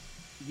week.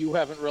 You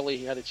haven't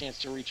really had a chance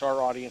to reach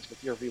our audience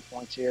with your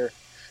viewpoints here.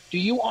 Do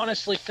you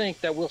honestly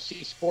think that we'll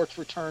see sports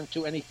return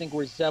to anything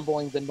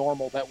resembling the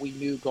normal that we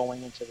knew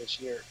going into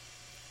this year?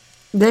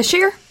 This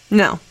year?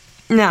 No,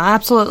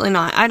 absolutely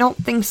not. I don't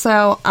think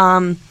so.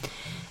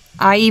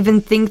 I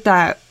even think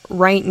that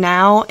right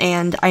now,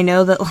 and I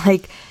know that,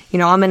 like, you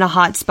know, I'm in a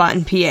hot spot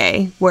in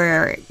PA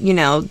where, you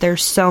know,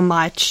 there's so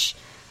much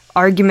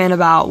argument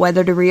about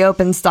whether to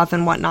reopen stuff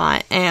and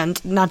whatnot,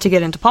 and not to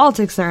get into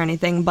politics or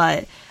anything,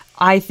 but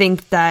I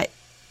think that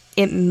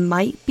it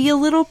might be a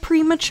little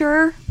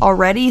premature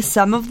already,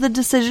 some of the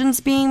decisions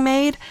being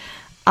made.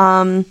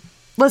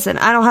 Listen,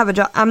 I don't have a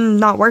job. I'm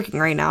not working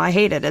right now. I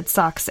hate it. It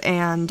sucks.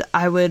 And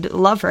I would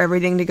love for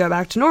everything to go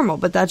back to normal,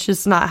 but that's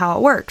just not how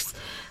it works.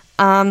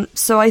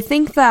 So I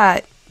think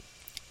that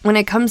when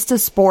it comes to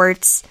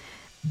sports,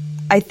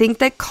 I think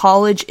that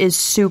college is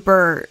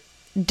super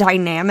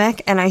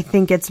dynamic, and I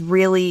think it's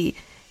really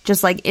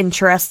just like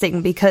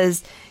interesting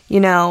because, you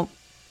know,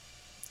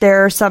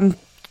 there are some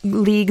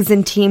leagues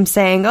and teams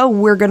saying, oh,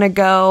 we're going to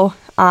go,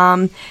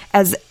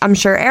 as I'm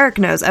sure Erik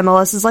knows,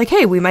 MLS is like,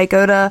 hey, we might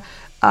go to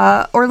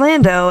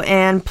Orlando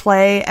and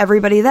play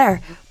everybody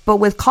there. But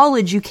with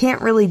college, you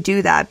can't really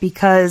do that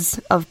because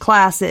of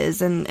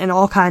classes and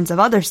all kinds of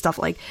other stuff.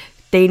 Like,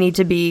 they need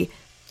to be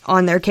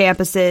on their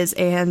campuses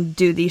and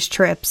do these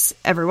trips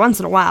every once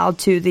in a while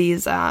to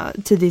these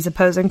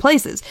opposing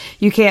places.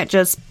 You can't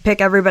just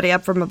pick everybody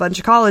up from a bunch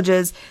of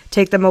colleges,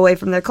 take them away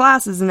from their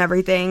classes and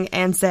everything,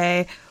 and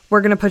say,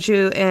 we're going to put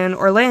you in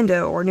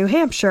Orlando or New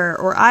Hampshire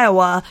or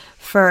Iowa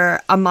for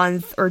a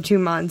month or 2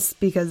 months,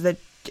 because it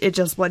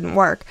just wouldn't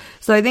work.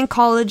 So I think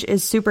college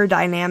is super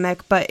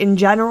dynamic, but in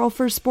general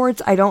for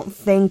sports, I don't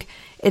think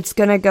it's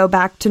going to go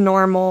back to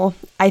normal.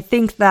 I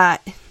think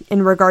that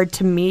in regard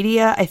to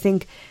media, I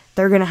think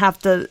they're going to have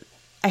to,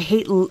 I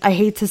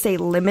hate to say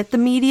limit the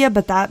media,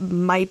 but that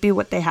might be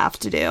what they have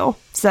to do.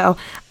 So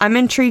I'm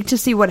intrigued to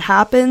see what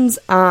happens.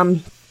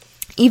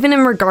 Even in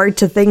regard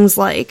to things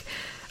like,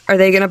 are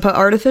they going to put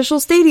artificial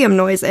stadium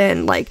noise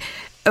in? Like,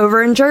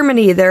 over in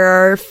Germany, there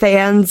are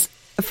fans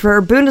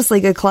for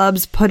Bundesliga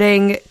clubs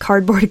putting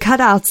cardboard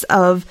cutouts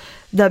of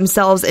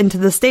themselves into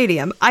the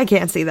stadium. I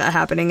can't see that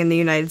happening in the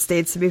United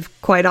States, to be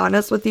quite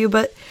honest with you.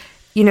 But,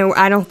 you know,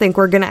 I don't think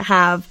we're going to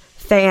have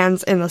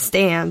fans in the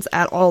stands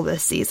at all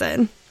this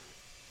season.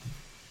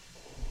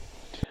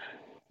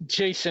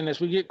 Jason,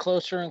 as we get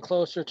closer and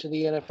closer to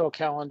the NFL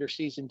calendar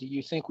season, do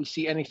you think we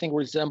see anything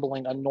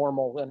resembling a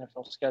normal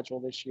NFL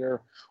schedule this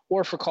year,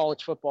 or for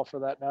college football for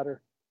that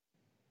matter?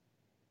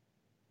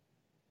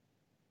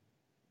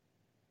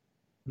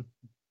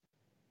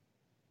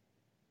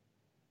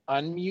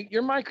 Unmute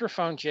your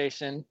microphone,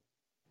 Jason.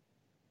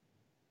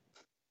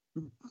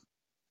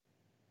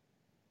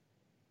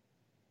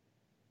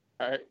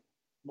 All right.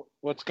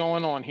 What's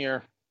going on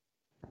here?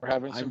 We're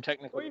having some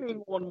technical. I'm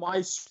pointing on my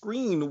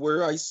screen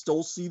where I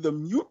still see the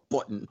mute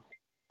button.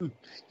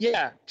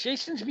 Yeah,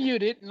 Jason's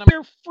muted, and I'm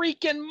your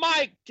freaking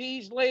mic,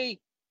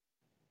 Teasley.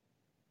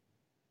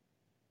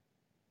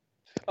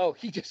 Oh,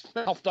 he just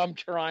mouthed, "I'm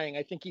trying."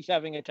 I think he's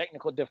having a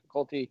technical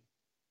difficulty.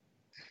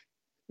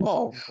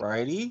 All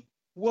righty.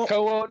 Well,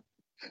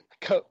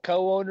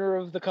 co-owner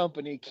of the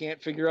company can't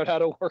figure out how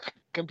to work a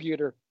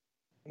computer.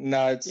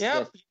 No, it's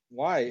the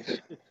wife.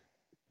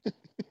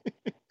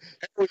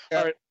 All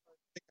right,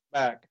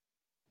 back.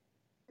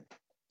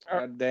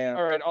 God damn.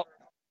 All right,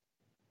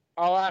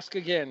 I'll ask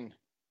again,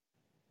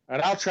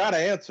 and I'll try to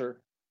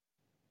answer.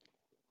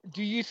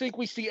 Do you think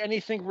we see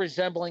anything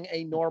resembling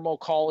a normal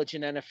college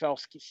and NFL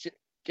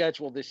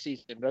schedule this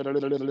season?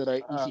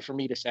 Easy for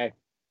me to say.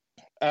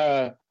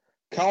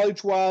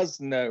 College-wise,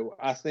 no.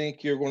 I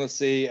think you're going to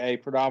see a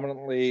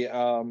predominantly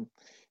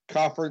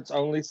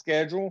conference-only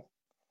schedule,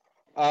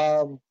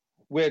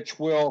 which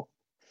will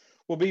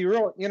be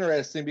real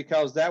interesting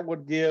because that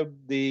would give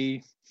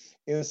the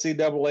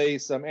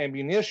NCAA some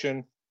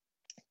ammunition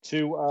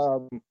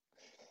to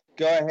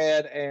go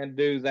ahead and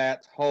do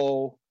that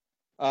whole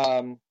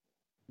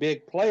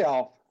big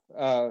playoff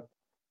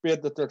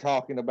bid that they're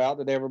talking about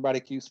that everybody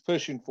keeps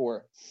pushing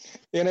for.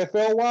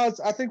 NFL-wise,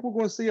 I think we're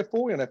going to see a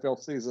full NFL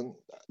season,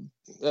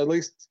 at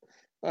least.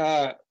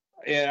 And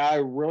I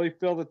really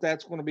feel that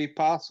that's going to be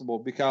possible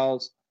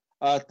because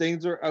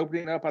things are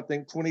opening up. I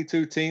think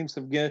 22 teams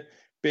have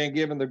been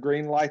given the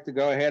green light to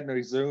go ahead and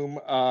resume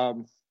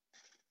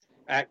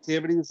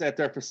activities at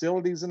their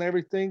facilities and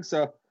everything.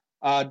 So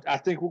I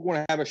think we're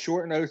going to have a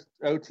shortened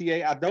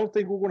OTA. I don't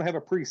think we're going to have a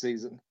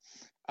preseason.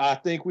 I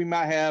think we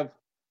might have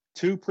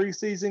 2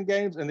 preseason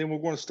games, and then we're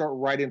going to start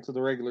right into the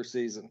regular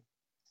season.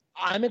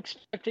 I'm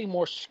expecting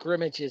more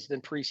scrimmages than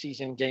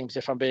preseason games,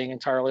 if I'm being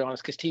entirely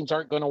honest, because teams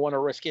aren't going to want to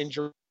risk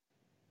injury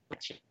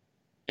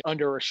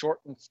under a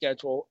shortened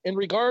schedule. In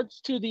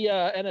regards to the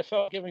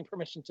NFL giving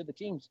permission to the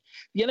teams,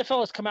 the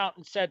NFL has come out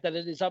and said that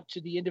it is up to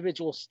the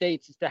individual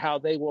states as to how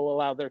they will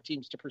allow their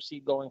teams to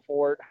proceed going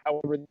forward.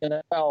 However,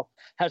 the NFL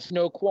has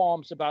no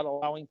qualms about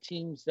allowing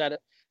teams that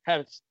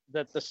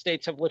the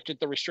states have lifted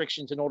the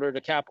restrictions in order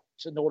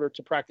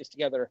to practice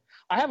together.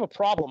 I have a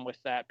problem with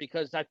that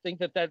because I think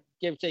that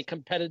gives a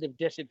competitive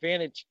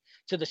disadvantage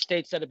to the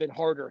states that have been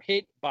harder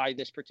hit by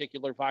this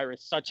particular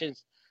virus, such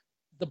as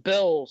the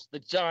Bills, the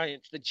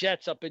Giants, the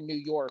Jets up in New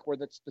York, where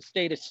the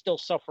state is still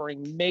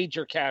suffering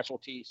major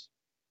casualties.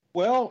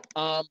 Well,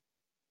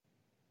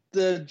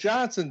 the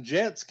Giants and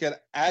Jets can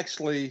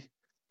actually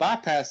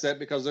bypass that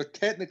because they're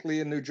technically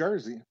in New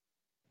Jersey.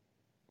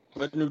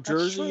 But New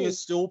Jersey is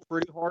still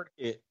pretty hard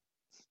hit.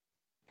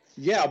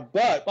 Yeah,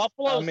 but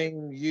Buffalo. I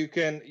mean, you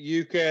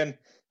can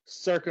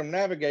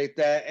circumnavigate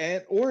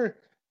that, or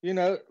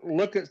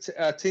look at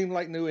a team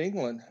like New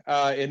England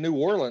in New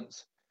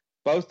Orleans.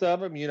 Both of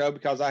them,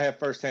 because I have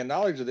firsthand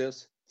knowledge of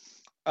this.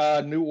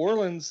 New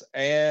Orleans,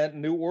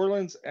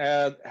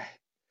 the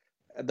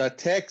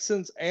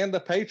Texans and the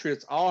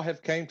Patriots all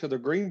have came to the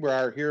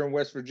Greenbrier here in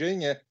West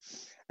Virginia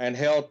and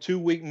held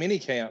 2-week mini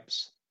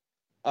camps.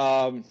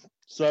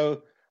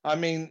 So, I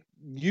mean,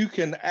 you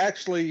can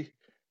actually,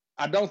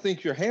 I don't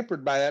think you're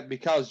hampered by that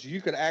because you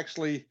could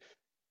actually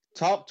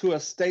talk to a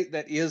state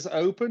that is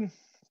open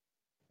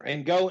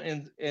and go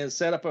and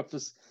set up a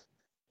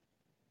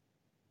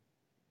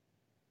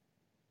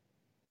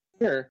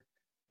here,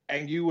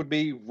 and you would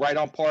be right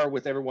on par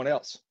with everyone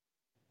else.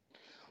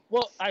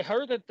 Well, I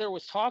heard that there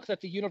was talk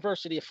that the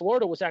University of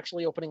Florida was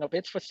actually opening up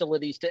its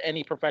facilities to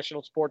any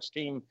professional sports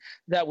team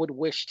that would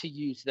wish to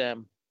use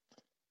them.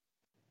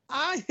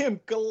 I am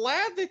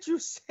glad that you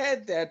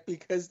said that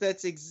because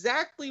that's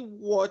exactly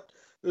what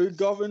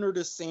Governor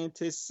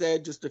DeSantis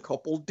said just a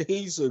couple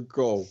days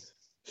ago.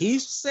 He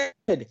said,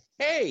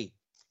 hey,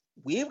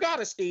 we've got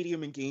a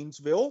stadium in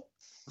Gainesville.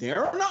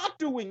 They're not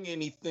doing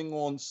anything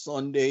on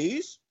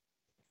Sundays.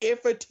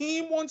 If a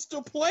team wants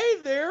to play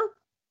there,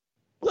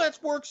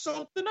 let's work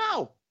something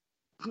out.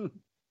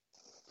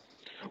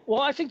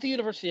 Well, I think the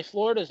University of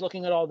Florida is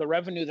looking at all the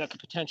revenue that could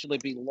potentially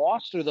be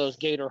lost through those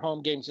Gator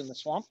home games in the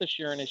Swamp this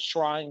year and is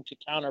trying to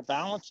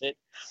counterbalance it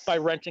by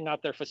renting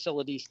out their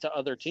facilities to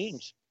other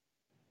teams.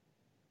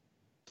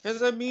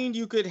 Because, I mean,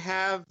 you could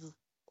have,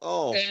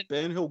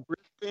 Ben Hill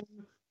Griffin.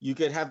 You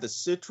could have the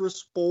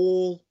Citrus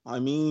Bowl.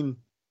 I mean,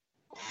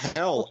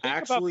 hell,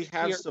 actually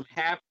have some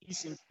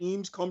half-decent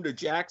teams come to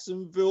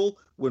Jacksonville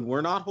when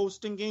we're not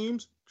hosting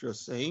games.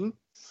 Just saying.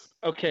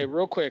 Okay,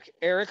 real quick.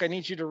 Erik, I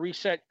need you to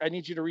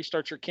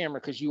restart your camera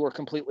because you are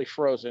completely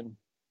frozen.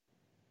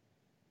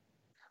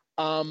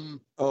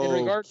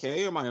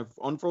 Okay, am I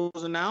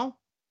unfrozen now?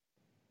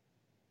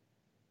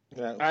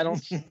 Yeah. I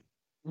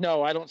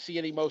don't see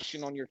any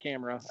motion on your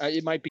camera.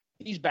 It might be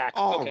he's back.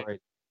 All okay.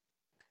 right.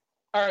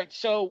 All right.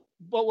 So,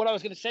 but what I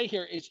was going to say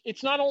here is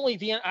it's not only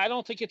I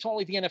don't think it's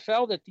only the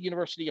NFL that the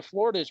University of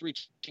Florida is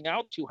reaching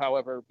out to,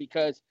 however,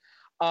 because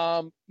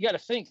You got to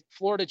think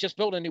Florida just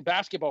built a new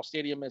basketball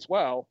stadium as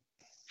well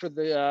for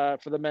the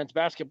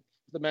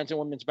men's and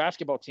women's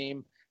basketball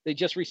team. They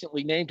just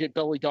recently named it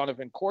Billy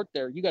Donovan Court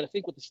there. You got to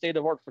think with the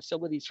state-of-art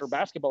facilities for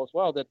basketball as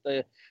well that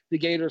the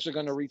Gators are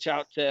going to reach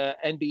out to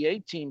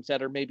NBA teams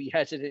that are maybe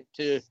hesitant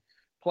to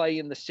play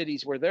in the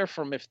cities where they're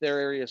from if their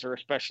areas are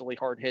especially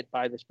hard hit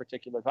by this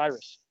particular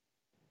virus.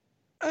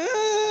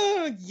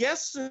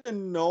 Yes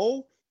and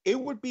no. It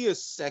would be a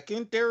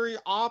secondary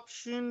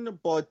option,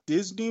 but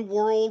Disney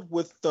World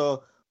with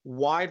the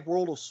Wide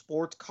World of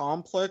Sports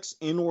complex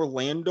in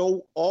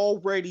Orlando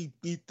already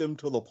beat them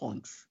to the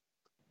punch.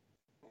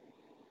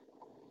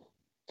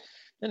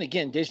 Then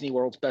again, Disney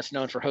World's best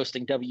known for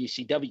hosting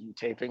WCW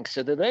tapings.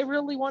 So do they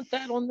really want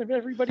that on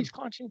everybody's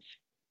conscience?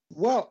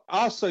 Well,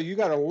 also, you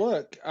got to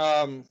look.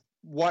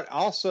 What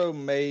also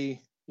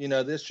may,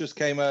 this just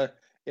came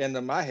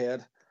into my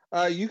head.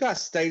 You got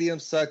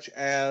stadiums such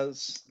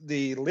as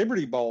the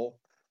Liberty Bowl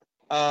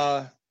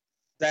that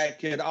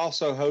could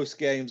also host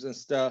games and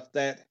stuff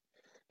that,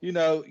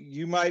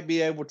 you might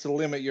be able to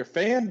limit your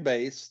fan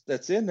base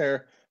that's in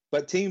there,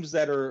 but teams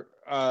that are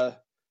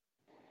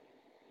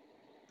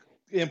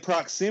in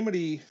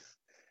proximity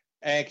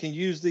and can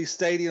use these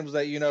stadiums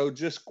that,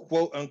 just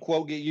quote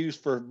unquote get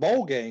used for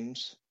bowl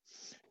games,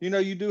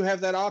 you do have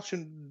that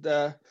option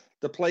to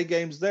play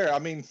games there. I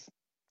mean,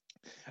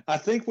 I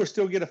think we'll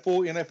still get a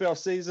full NFL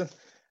season,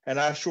 and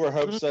I sure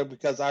hope so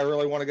because I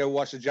really want to go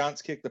watch the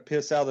Giants kick the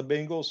piss out of the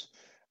Bengals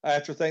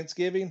after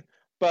Thanksgiving.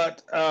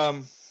 But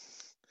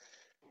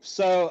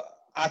so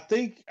I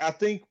think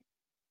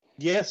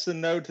yes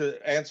and no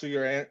to answer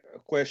your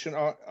question,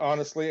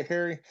 honestly,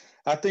 Harry.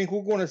 I think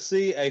we're going to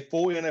see a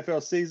full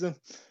NFL season,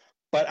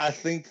 but I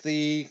think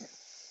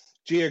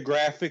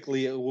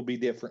geographically it will be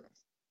different.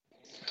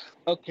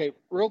 Okay,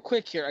 real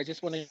quick here. I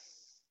just want to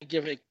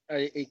give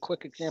a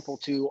quick example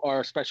to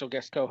our special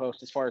guest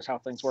co-host as far as how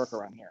things work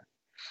around here.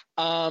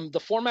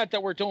 The format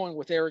that we're doing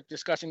with Erik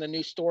discussing the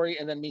news story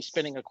and then me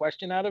spinning a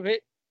question out of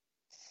it,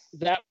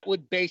 that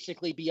would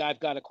basically be I've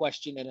got a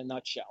question in a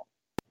nutshell.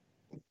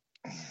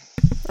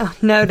 Oh,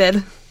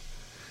 noted.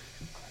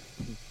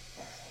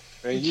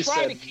 You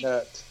said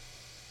nut.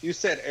 You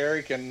said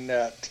Erik and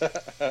nut.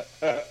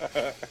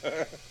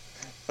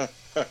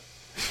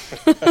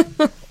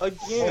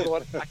 Again,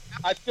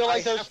 I feel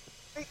like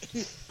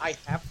I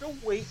have to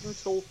wait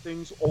until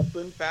things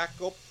open back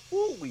up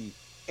fully.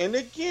 And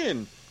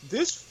again,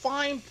 this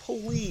fine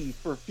plea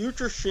for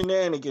future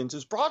shenanigans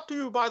is brought to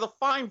you by the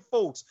fine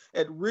folks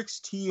at Rick's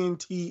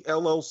TNT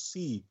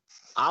LLC.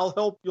 I'll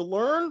help you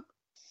learn.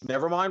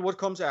 Never mind what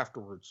comes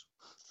afterwards.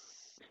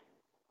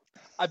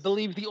 I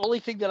believe the only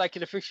thing that I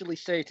can officially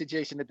say to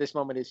Jason at this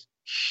moment is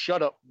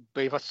shut up,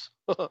 Beavis.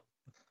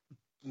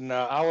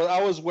 No,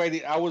 I was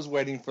waiting. I was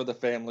waiting for the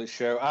family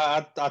show.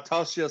 I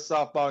tossed you a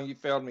softball and you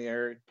failed me,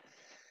 Erik.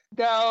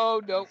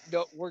 No.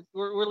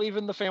 We're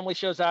leaving the family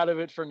shows out of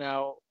it for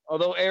now.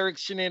 Although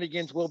Erik's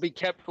shenanigans will be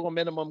kept to a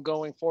minimum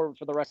going forward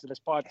for the rest of this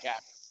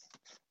podcast.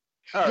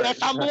 Yes,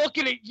 I'm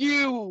looking at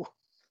you.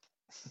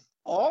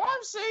 All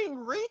I'm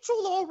saying,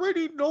 Rachel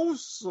already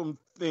knows some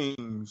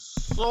things.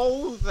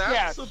 So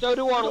that's so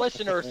do our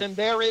listeners, and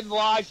therein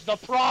lies the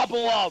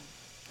problem.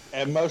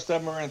 And most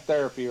of them are in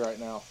therapy right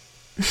now.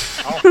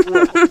 All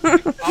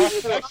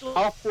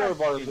four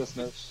of our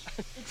listeners.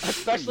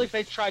 Especially if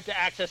they tried to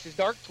access his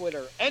dark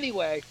Twitter.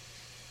 Anyway.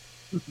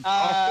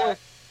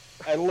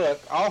 And look,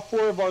 all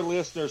four of our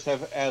listeners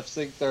have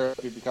sync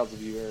therapy because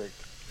of you, Erik.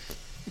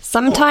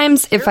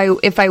 Sometimes if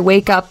I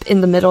wake up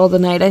in the middle of the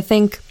night, I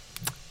think,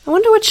 I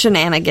wonder what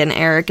shenanigan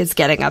Erik is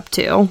getting up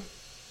to.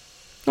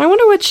 I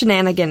wonder what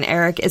shenanigan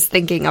Erik is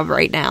thinking of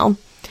right now.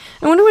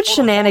 I wonder what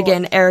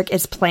shenanigan Erik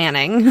is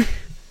planning.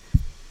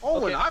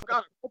 And I've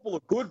got a couple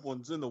of good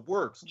ones in the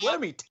works.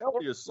 Let me tell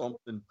you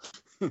something.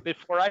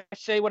 Before I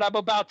say what I'm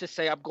about to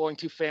say, I'm going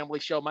to family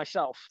show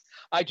myself.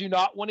 I do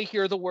not want to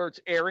hear the words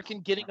Erik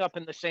and getting up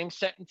in the same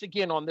sentence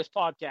again on this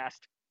podcast.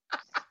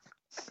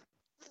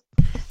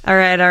 All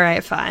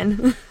right,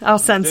 fine. I'll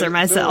censor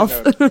myself.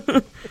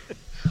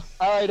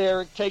 All right,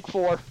 Erik, take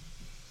 4.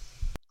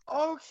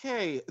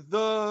 Okay,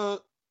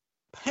 the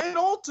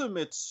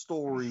penultimate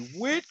story,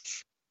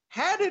 which,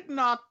 had it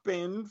not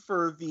been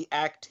for the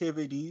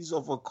activities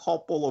of a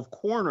couple of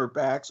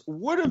cornerbacks,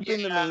 would have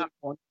been the main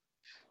one.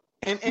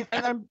 And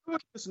I'm doing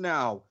this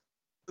now.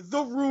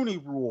 The Rooney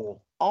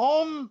Rule.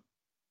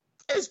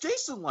 As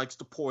Jason likes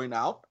to point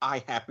out,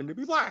 I happen to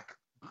be black.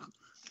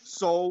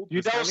 So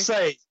you don't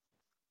say.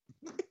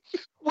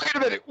 Wait a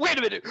minute.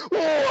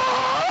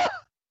 What?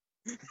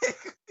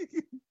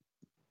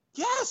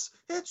 Yes,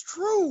 it's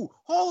true.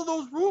 All of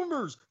those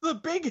rumors, the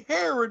big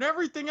hair and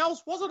everything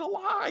else wasn't a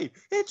lie.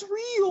 It's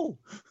real.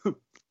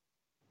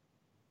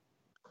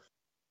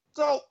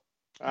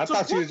 I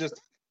thought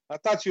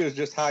you was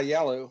just high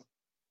yellow.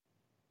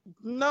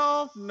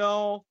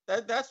 No.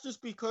 That's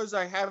just because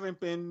I haven't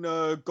been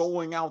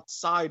going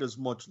outside as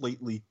much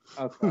lately.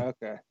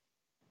 Okay.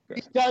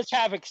 He does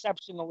have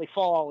exceptionally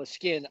flawless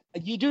skin.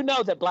 You do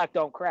know that black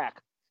don't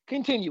crack.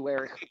 Continue,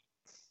 Erik.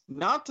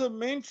 Not to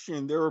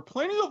mention, there are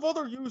plenty of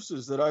other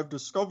uses that I've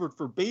discovered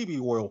for baby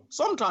oil,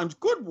 sometimes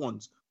good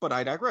ones, but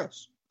I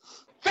digress.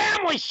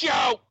 Family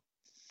show!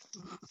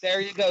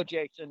 There you go,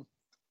 Jason.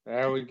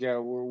 There we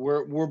go.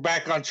 We're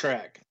back on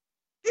track.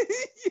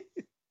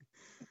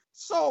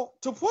 So,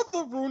 to put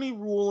the Rooney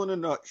Rule in a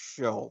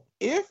nutshell,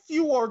 if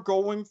you are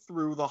going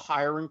through the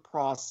hiring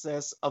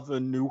process of a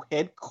new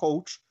head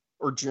coach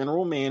or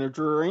general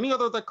manager or any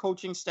other the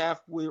coaching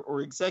staff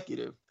or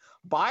executive,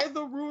 by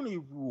the Rooney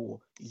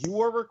Rule,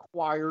 you are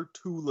required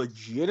to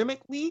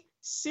legitimately,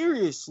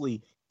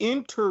 seriously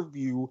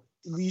interview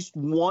at least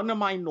one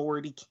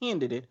minority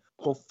candidate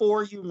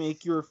before you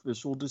make your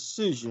official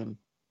decision.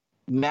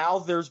 Now,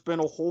 there's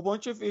been a whole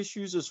bunch of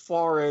issues as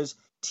far as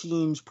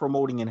teams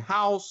promoting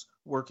in-house,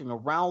 working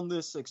around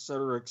this, et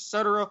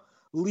cetera,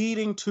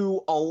 leading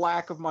to a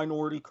lack of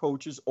minority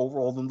coaches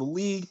overall in the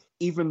league,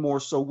 even more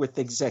so with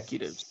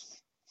executives.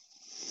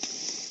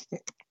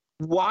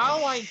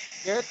 While I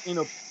get and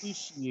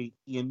appreciate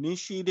the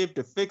initiative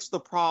to fix the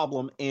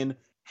problem and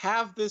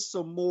have this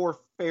a more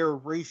fair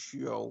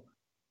ratio,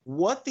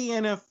 what the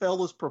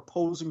NFL is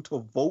proposing to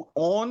vote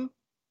on,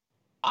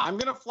 I'm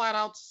going to flat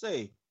out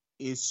say,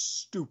 is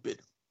stupid.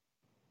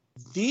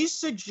 These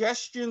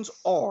suggestions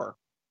are,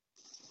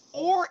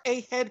 for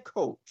a head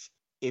coach,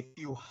 if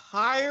you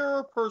hire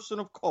a person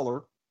of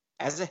color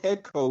as a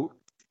head coach,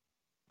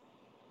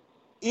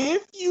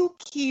 if you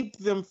keep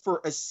them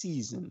for a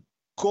season,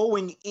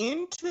 going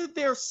into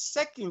their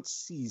second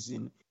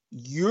season,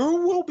 you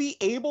will be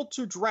able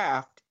to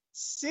draft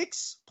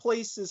 6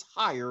 places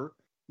higher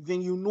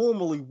than you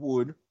normally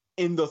would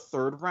in the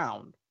third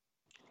round.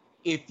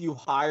 If you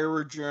hire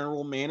a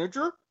general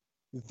manager,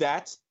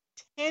 that's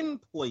 10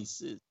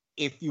 places.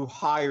 If you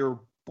hire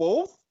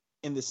both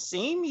in the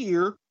same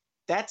year,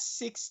 that's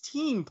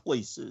 16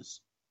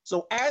 places.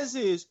 So as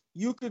is,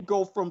 you could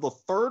go from the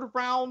third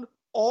round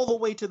all the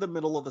way to the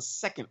middle of the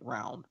second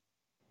round.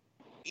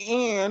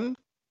 And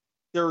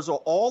there's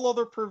all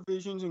other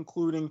provisions,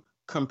 including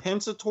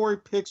compensatory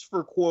picks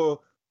for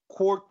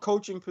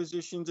coaching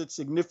positions at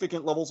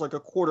significant levels like a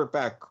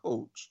quarterback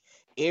coach.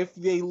 If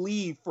they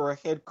leave for a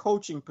head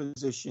coaching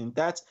position,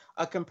 that's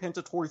a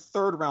compensatory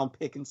third-round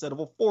pick instead of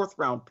a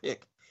fourth-round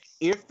pick.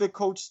 If the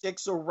coach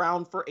sticks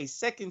around for a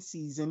second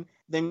season,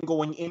 then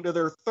going into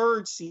their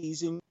third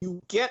season,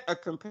 you get a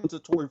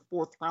compensatory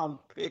fourth-round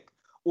pick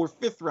or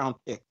fifth-round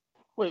pick.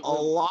 Wait. A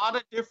lot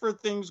of different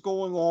things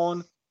going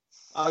on.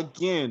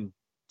 Again,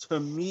 to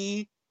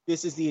me,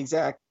 this is the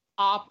exact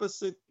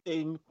opposite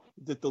thing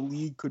that the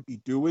league could be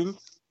doing.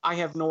 I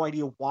have no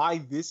idea why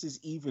this is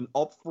even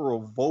up for a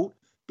vote,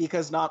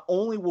 because not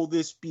only will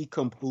this be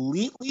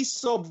completely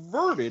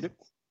subverted,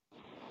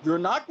 you're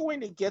not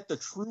going to get the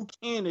true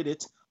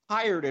candidates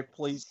hired at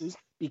places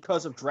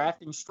because of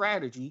drafting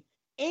strategy,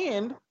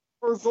 and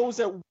for those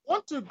that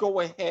want to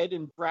go ahead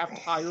and draft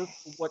higher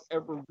for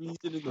whatever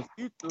reason in the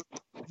future,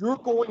 you're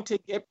going to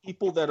get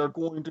people that are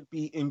going to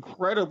be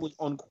incredibly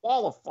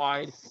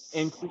unqualified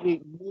and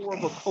create more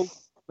of a coach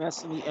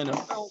mess in the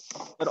NFL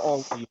that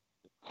already.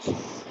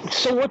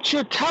 So what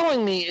you're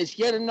telling me is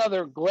yet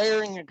another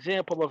glaring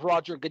example of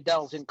Roger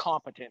Goodell's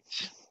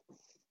incompetence.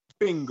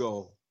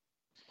 Bingo.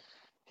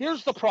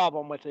 Here's the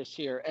problem with this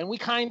here, and we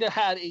kind of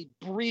had a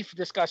brief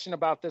discussion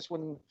about this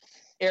when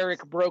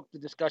Erik broke the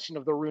discussion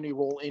of the Rooney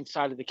Rule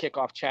inside of the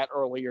Kickoff chat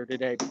earlier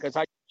today, because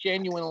I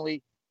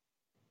genuinely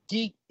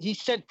he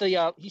sent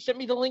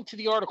me the link to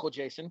the article,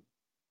 Jason.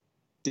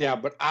 Yeah,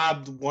 but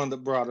I'm the one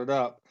that brought it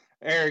up.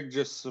 Erik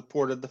just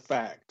supported the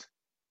fact.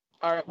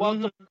 All right. Well,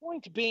 the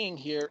point being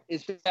here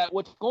is that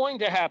what's going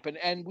to happen,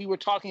 and we were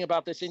talking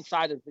about this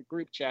inside of the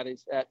group chat,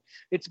 is that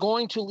it's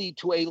going to lead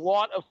to a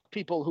lot of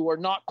people who are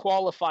not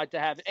qualified to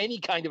have any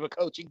kind of a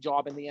coaching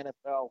job in the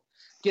NFL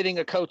getting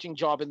a coaching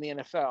job in the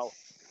NFL.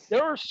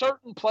 There are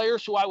certain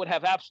players who I would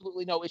have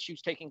absolutely no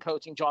issues taking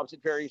coaching jobs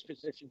at various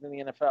positions in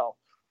the NFL.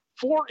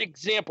 For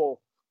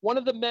example, one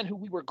of the men who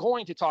we were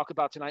going to talk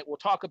about tonight, we'll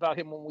talk about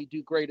him when we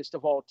do Greatest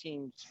of All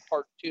Teams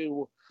Part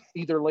 2,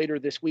 either later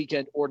this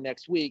weekend or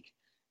next week.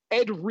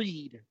 Ed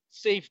Reed,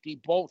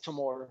 safety,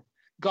 Baltimore,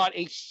 got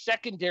a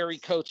secondary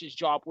coach's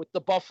job with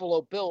the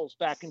Buffalo Bills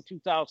back in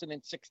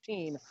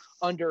 2016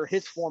 under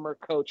his former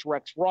coach,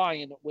 Rex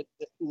Ryan,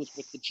 who was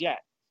with the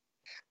Jets.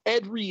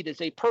 Ed Reed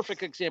is a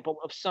perfect example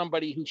of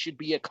somebody who should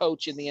be a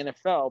coach in the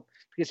NFL,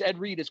 because Ed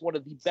Reed is one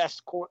of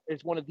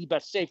the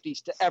best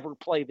safeties to ever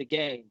play the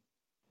game.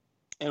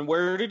 And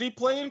where did he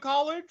play in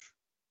college?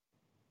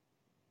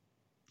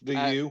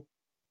 U.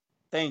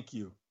 Thank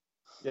you.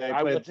 Yeah,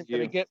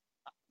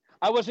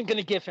 I wasn't going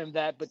to give him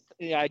that, but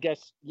yeah, I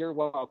guess you're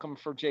welcome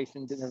for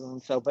Jason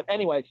doing so. But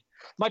anyways,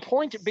 my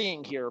point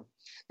being here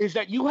is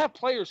that you have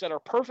players that are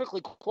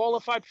perfectly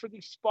qualified for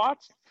these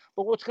spots,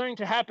 but what's going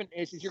to happen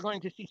is you're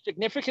going to see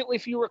significantly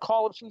fewer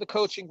call-ups from the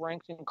coaching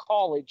ranks in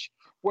college,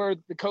 where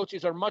the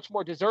coaches are much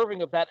more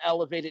deserving of that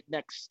elevated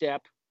next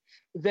step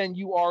than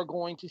you are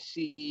going to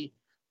see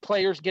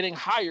players getting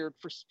hired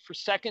for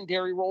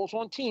secondary roles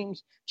on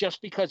teams,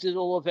 just because it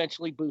will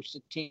eventually boost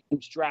the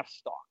team's draft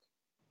stock.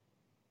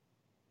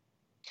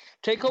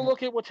 Take a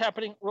look at what's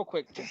happening real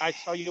quick. I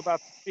saw you about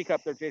to speak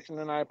up there, Jason,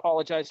 and I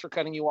apologize for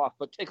cutting you off,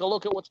 but take a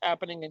look at what's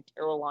happening in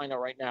Carolina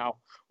right now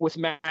with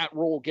Matt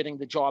Rule getting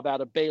the job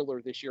out of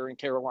Baylor this year in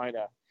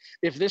Carolina.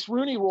 If this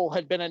Rooney Rule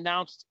had been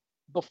announced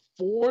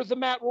before the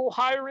Matt Rule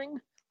hiring,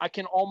 I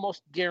can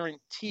almost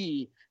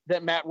guarantee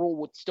that Matt Rule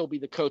would still be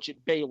the coach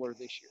at Baylor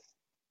this year.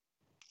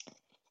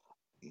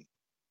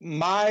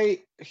 My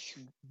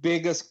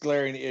biggest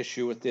glaring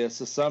issue with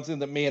this is something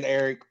that me and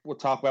Erik will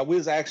talk about. We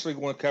was actually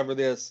going to cover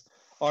this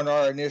on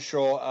our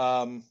initial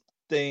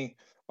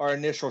our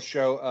initial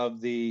show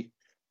of the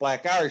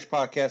Black Irish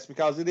podcast,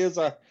 because it is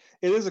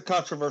a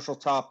controversial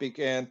topic,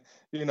 and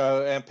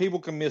and people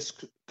can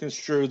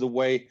misconstrue the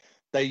way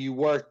that you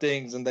word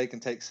things, and they can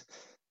take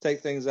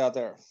things out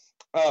there.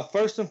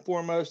 First and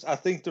foremost, I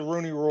think the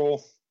Rooney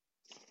Rule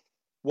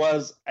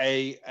was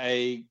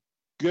a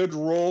good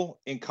rule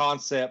in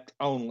concept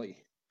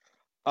only.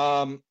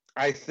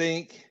 I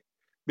think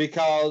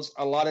because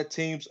a lot of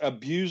teams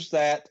abuse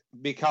that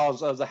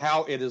because of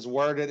how it is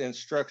worded and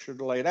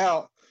structured, laid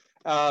out,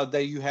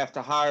 that you have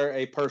to hire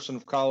a person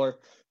of color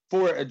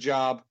for a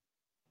job.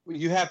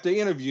 You have to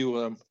interview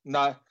them,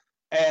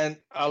 and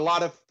a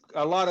lot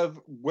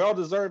of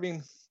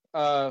well-deserving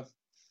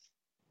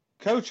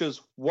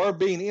coaches were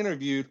being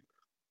interviewed,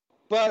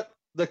 but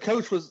the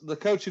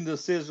coaching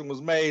decision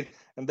was made,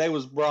 and they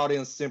was brought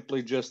in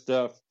simply just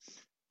to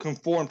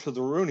conform to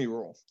the Rooney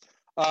Rule.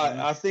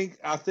 I think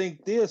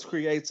this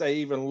creates a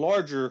even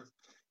larger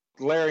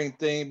glaring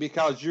thing,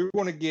 because you're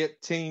going to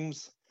get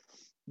teams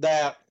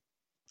that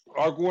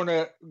are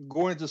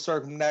going to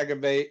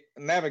circumnavigate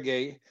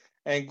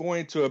and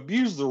going to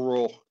abuse the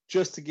rule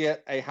just to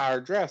get a higher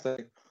draft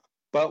pick.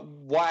 But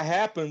what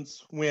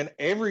happens when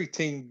every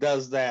team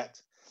does that?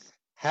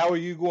 How are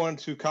you going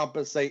to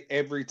compensate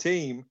every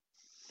team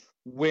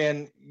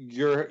when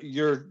you're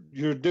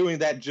doing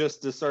that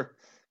just to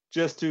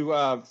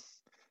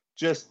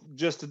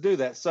do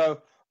that?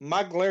 So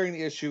my glaring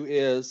issue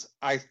is,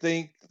 I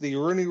think the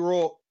Rooney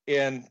Rule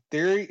in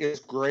theory is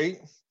great,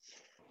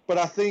 but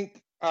I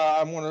think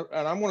I'm going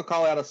to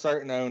call out a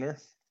certain owner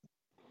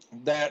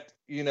that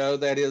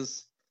that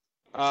is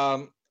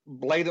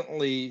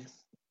blatantly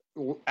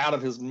out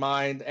of his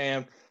mind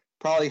and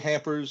probably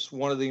hampers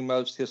one of the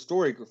most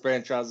historic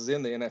franchises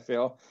in the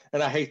NFL.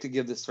 And I hate to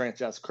give this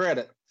franchise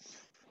credit,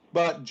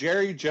 but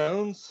Jerry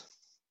Jones,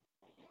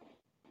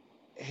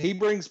 he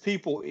brings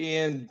people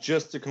in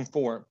just to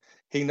conform.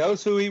 He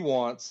knows who he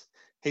wants.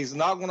 He's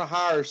not going to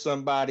hire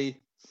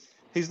somebody.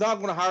 He's not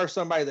going to hire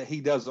somebody that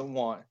he doesn't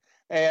want.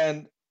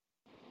 And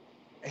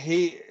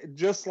he,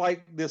 just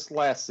like this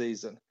last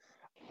season,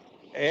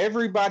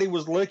 everybody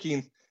was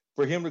looking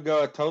for him to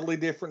go a totally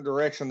different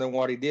direction than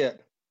what he did.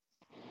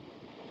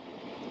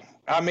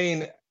 I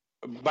mean,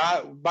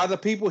 by the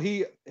people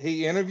he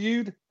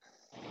interviewed,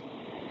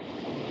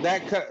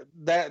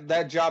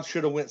 that job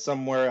should have went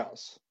somewhere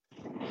else.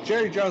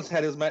 Jerry Jones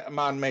had his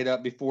mind made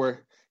up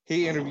before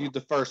he interviewed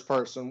the first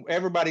person.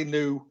 Everybody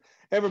knew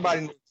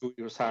who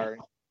he was hiring.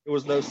 It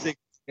was no secret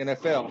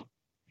NFL.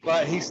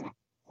 But what's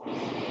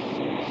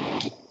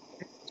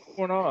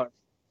going on?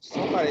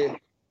 Somebody.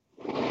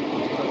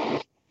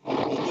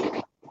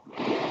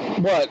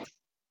 What?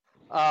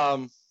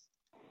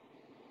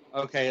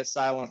 Okay, it's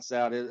silenced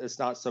out. It's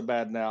not so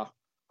bad now.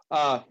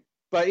 But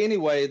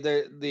anyway,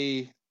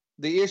 the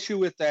issue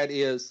with that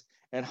is,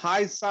 in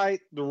hindsight,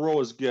 the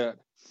rule is good.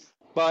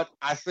 But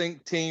I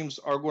think teams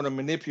are going to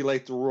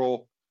manipulate the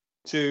rule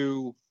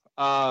to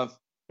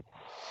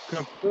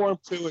conform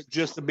to it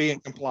just to be in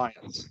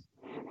compliance.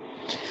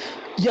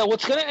 Yeah,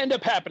 what's going to end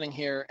up happening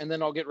here, and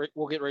then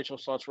we'll get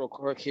Rachel's thoughts real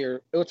quick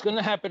here. What's going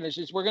to happen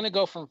is we're going to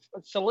go from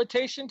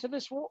facilitation to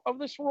this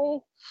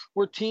rule,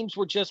 where teams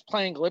were just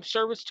playing lip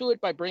service to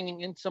it by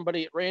bringing in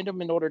somebody at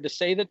random in order to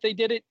say that they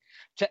did it,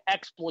 to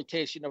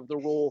exploitation of the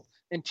rule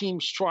and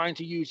teams trying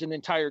to use an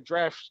entire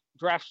draft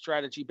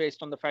strategy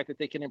based on the fact that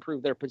they can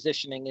improve their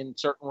positioning in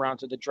certain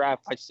rounds of the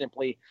draft by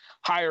simply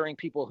hiring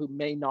people who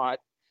may not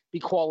be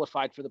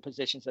qualified for the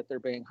positions that they're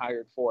being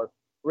hired for.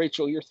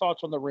 Rachel, your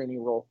thoughts on the Rooney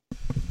Rule?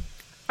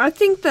 I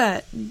think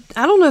that,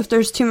 I don't know if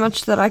there's too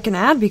much that I can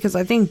add, because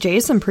I think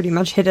Jason pretty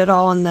much hit it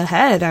all on the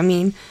head. I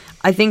mean,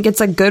 I think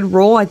it's a good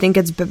rule. I think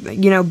it's,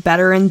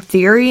 better in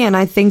theory. And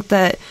I think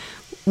that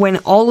when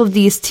all of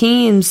these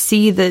teams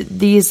see that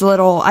these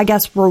little, I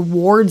guess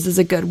rewards is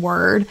a good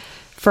word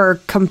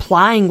for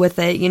complying with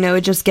it,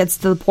 it just gets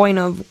to the point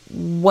of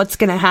what's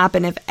going to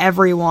happen if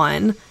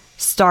everyone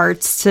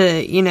starts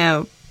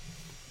to,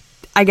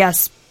 I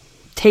guess,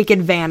 take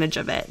advantage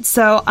of it.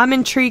 So I'm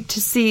intrigued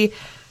to see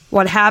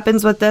what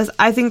happens with this.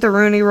 I think the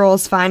Rooney Rule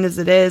is fine as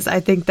it is.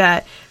 I think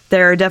that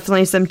there are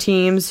definitely some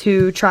teams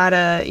who try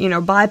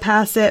to,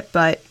 bypass it,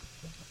 but,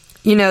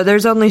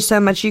 there's only so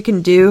much you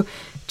can do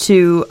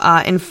to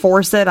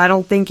enforce it. I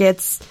don't think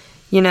it's,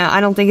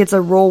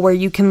 a rule where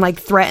you can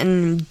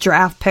threaten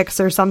draft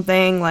picks or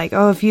something like,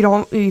 oh, if you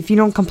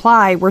don't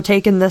comply, we're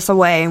taking this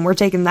away and we're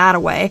taking that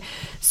away.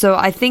 So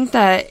I think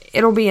that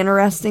it'll be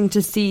interesting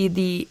to see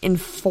the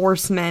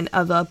enforcement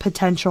of a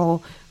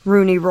potential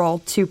Rooney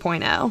Rule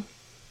 2.0.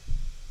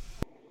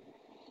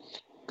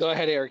 Go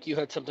ahead, Eric. You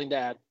had something to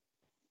add.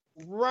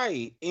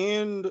 Right.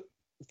 And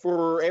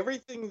for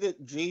everything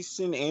that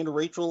Jason and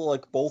Rachel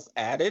both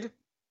added,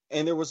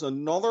 and there was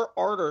another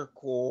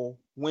article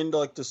when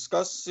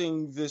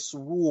discussing this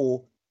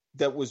rule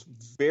that was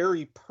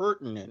very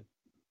pertinent.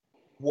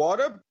 What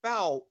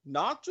about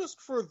not just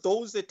for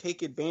those that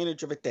take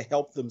advantage of it to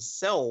help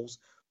themselves,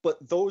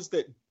 but those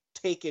that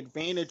take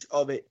advantage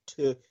of it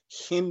to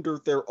hinder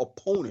their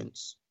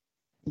opponents?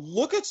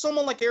 Look at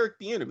someone like Eric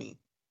Bieniemy,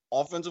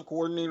 offensive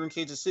coordinator in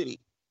Kansas City.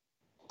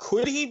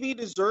 Could he be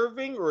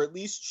deserving, or at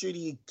least should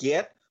he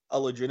get a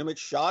legitimate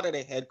shot at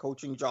a head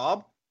coaching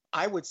job?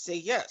 I would say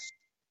yes.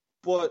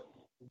 But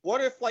what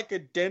if a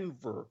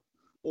Denver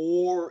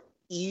or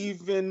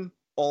even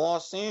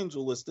Los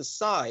Angeles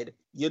decide,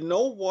 you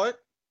know what?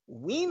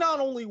 We not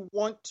only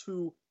want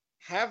to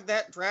have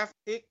that draft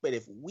pick, but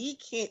if we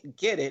can't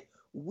get it,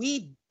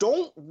 we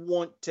don't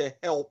want to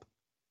help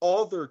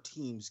other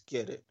teams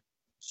get it.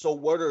 So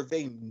what are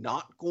they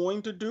not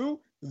going to do?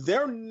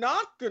 They're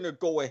not going to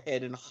go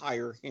ahead and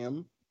hire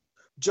him,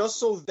 just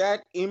so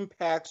that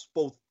impacts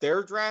both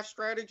their draft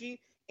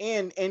strategy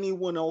and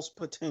anyone else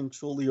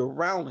potentially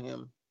around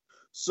him.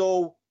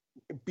 So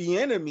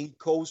Bieniemy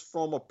goes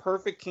from a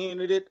perfect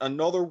candidate,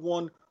 another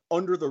one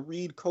under the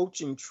Reed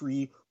coaching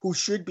tree who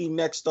should be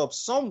next up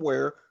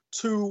somewhere,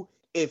 to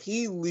if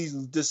he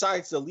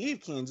decides to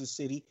leave Kansas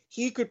City,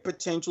 he could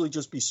potentially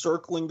just be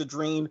circling the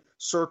drain,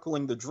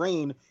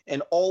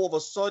 and all of a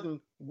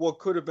sudden what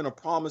could have been a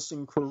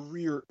promising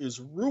career is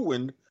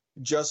ruined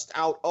just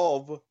out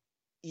of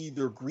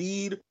either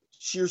greed,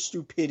 sheer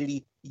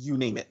stupidity, you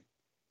name it.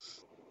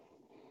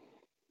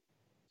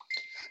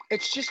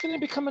 It's just going to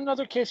become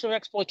another case of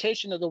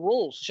exploitation of the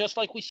rules, just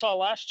like we saw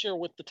last year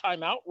with the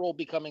timeout rule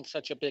becoming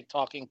such a big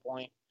talking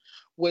point,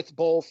 with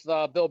both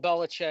Bill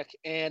Belichick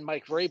and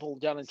Mike Vrabel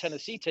down in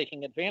Tennessee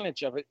taking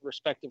advantage of it in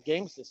respective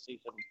games this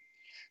season.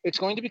 It's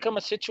going to become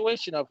a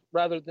situation of,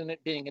 rather than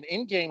it being an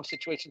in-game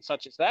situation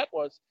such as that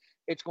was,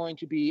 it's going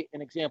to be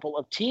an example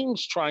of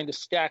teams trying to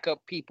stack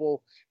up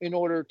people in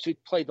order to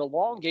play the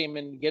long game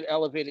and get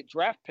elevated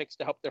draft picks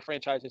to help their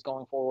franchises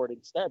going forward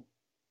instead.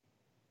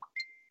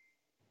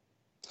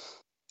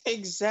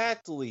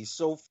 Exactly.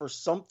 So for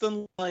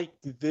something like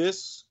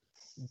this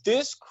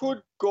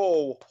could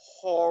go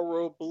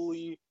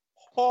horribly,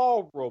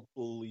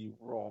 horribly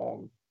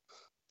wrong.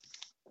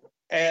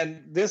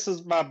 And this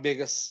is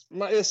this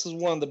is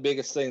one of the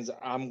biggest things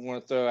I'm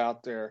going to throw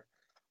out there.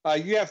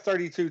 You have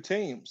 32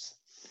 teams.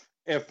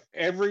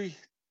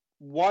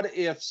 What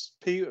if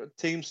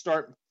teams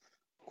start,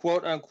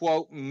 quote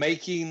unquote,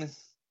 making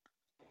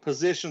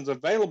positions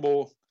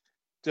available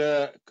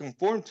to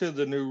conform to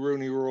the new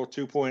Rooney Rule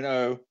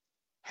 2.0,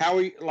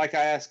 like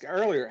I asked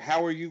earlier,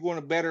 how are you going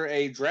to better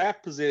a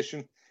draft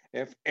position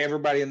if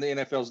everybody in the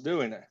NFL is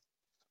doing it?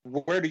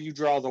 Where do you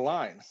draw the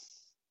line?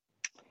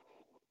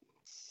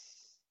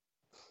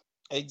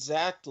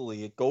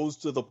 Exactly. It goes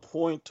to the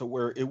point to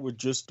where it would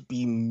just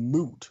be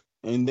moot.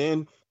 And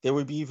then there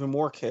would be even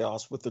more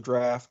chaos with the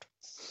draft.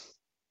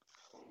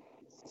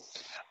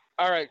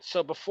 All right.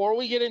 So before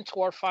we get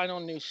into our final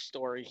news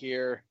story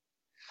here,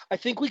 I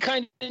think we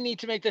kind of need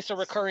to make this a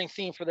recurring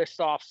theme for this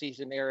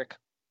offseason, Eric.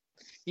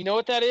 You know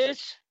what that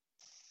is?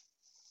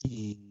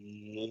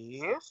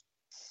 Yes.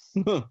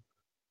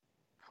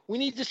 We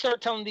need to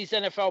start telling these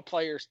NFL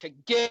players to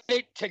get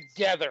it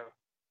together.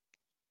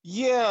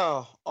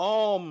 Yeah.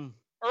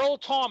 Earl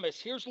Thomas,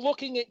 here's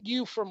looking at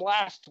you from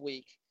last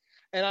week.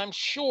 And I'm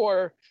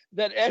sure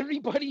that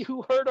everybody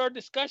who heard our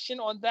discussion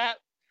on that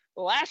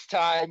last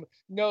time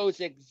knows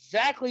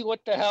exactly what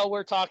the hell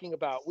we're talking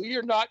about. We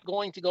are not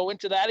going to go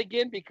into that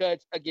again because,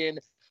 again,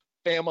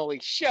 family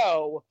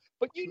show.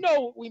 But you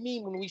know what we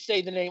mean when we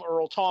say the name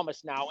Earl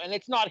Thomas now. And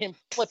it's not him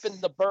flipping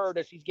the bird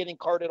as he's getting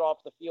carted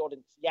off the field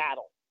in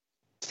Seattle.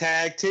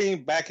 Tag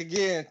team back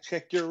again.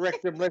 Check your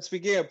rectum. Let's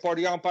begin.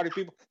 Party on, party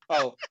people.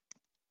 Oh.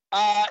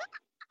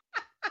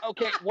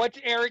 Okay, once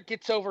Eric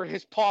gets over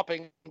his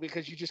popping,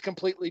 because you just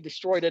completely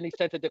destroyed any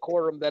sense of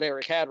decorum that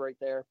Eric had right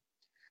there.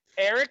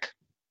 Eric,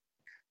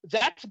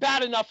 that's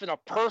bad enough in a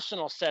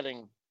personal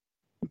setting.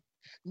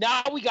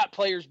 Now we got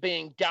players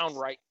being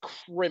downright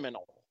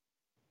criminal.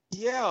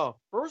 Yeah,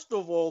 first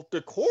of all,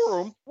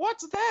 decorum,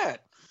 what's that?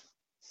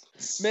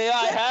 May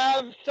I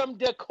have some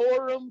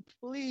decorum,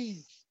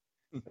 please?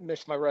 I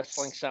miss my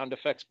wrestling sound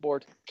effects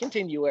board.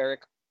 Continue,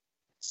 Eric.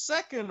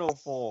 Second of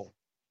all,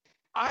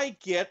 I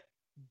get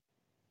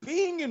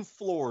being in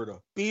Florida,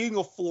 being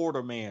a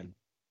Florida man.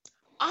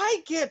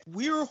 I get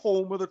we're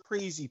home of the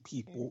crazy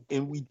people,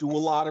 and we do a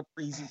lot of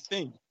crazy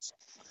things.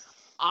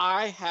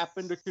 I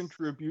happen to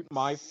contribute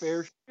my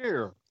fair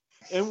share,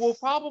 and will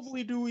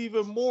probably do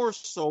even more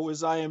so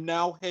as I am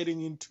now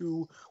heading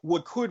into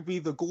what could be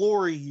the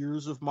glory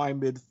years of my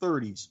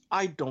mid-30s.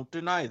 I don't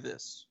deny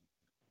this.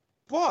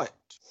 But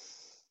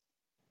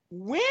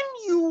when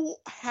you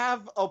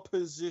have a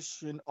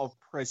position of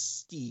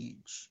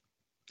prestige,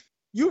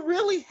 you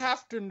really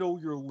have to know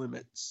your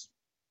limits.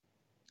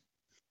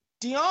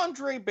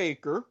 DeAndre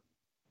Baker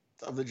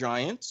of the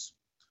Giants,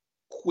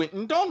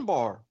 Quentin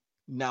Dunbar,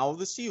 now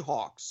the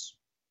Seahawks.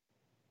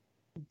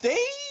 They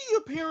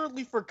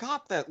apparently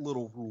forgot that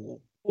little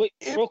rule. Wait,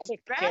 It's real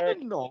quick, bad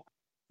Eric. enough.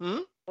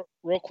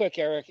 Real quick,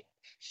 Eric.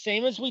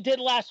 Same as we did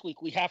last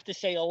week, we have to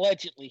say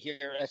allegedly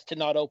here as to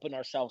not open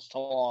ourselves to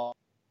law.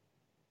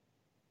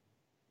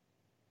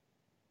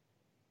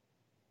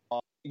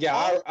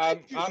 Yeah,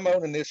 I'm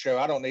owning this show.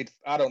 I don't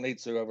need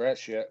Sue over that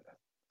shit.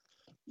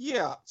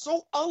 Yeah,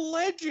 so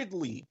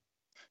allegedly,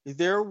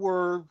 there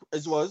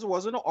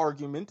was an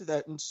argument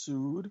that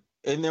ensued,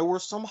 and there were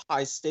some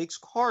high-stakes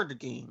card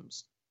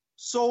games.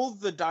 So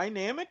the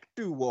dynamic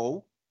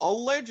duo,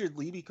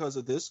 allegedly because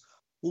of this,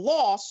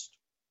 lost,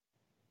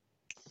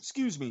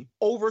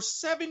 over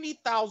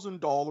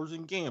 $70,000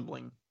 in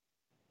gambling.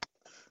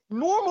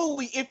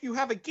 Normally, if you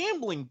have a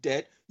gambling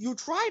debt, you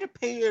try to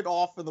pay it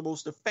off in the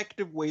most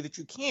effective way that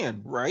you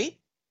can, right?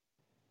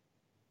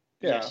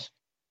 Yeah, Yes.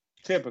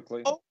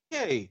 typically.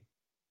 Okay.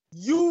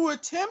 You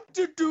attempt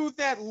to do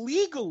that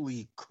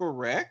legally,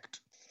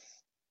 correct?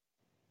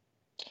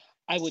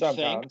 I would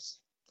sometimes.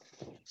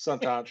 think.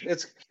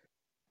 Sometimes.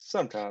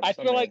 Sometimes. I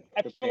feel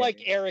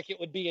like Eric, it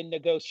would be a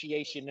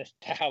negotiation as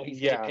to how he's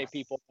going to pay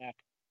people back.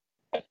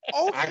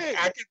 Okay.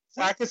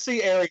 I could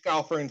see Eric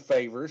offering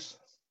favors.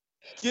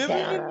 Given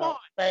in mind,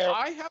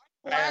 I have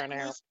a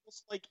blacklist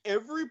just like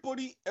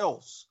everybody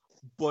else.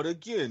 But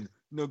again,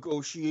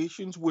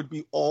 negotiations would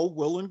be all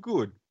well and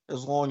good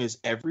as long as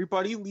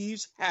everybody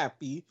leaves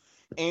happy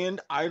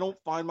and I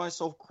don't find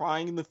myself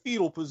crying in the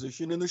fetal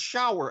position in the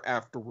shower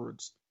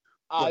afterwards.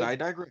 But I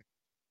digress.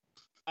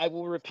 I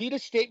will repeat a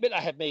statement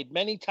I have made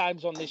many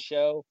times on this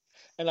show,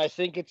 and I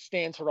think it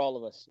stands for all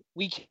of us.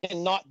 We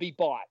cannot be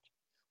bought.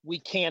 We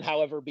can,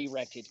 however, be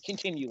rented.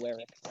 Continue,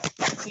 Eric.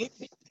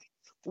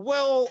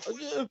 Well,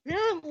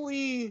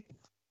 apparently,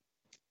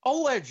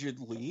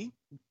 allegedly,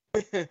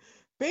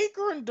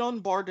 Baker and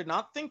Dunbar did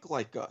not think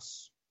like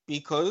us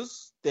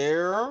because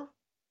they're,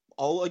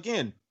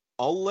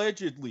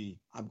 allegedly,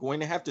 I'm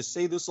going to have to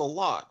say this a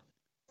lot.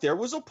 There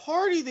was a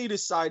party they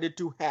decided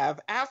to have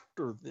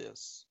after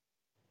this.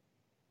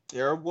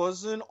 There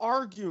was an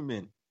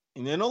argument,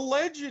 and then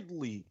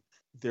allegedly,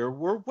 there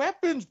were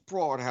weapons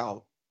brought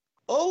out.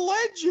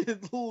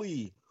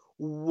 Allegedly,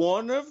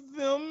 one of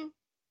them,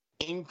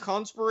 in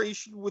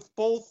conspiration with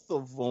both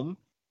of them,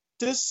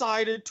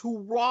 decided to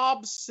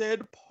rob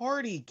said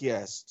party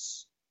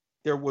guests.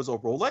 There was a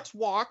Rolex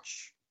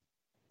watch,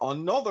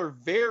 another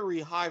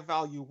very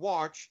high-value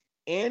watch,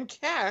 and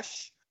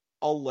cash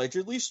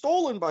allegedly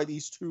stolen by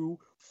these two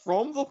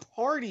from the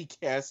party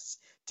guests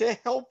to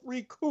help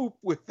recoup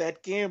with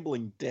that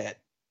gambling debt.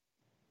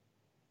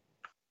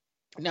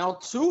 Now,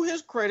 to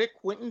his credit,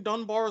 Quentin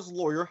Dunbar's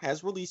lawyer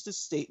has released a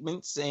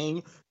statement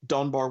saying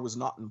Dunbar was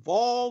not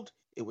involved,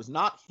 it was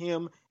not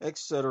him,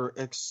 etc.,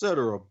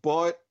 etc.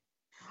 But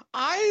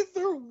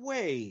either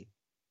way,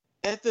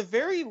 at the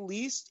very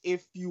least,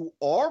 if you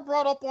are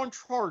brought up on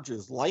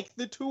charges like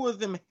the two of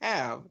them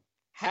have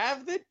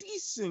the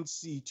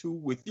decency to,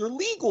 with your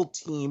legal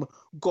team,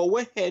 go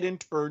ahead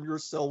and turn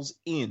yourselves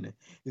in.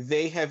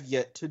 They have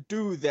yet to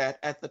do that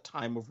at the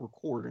time of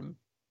recording.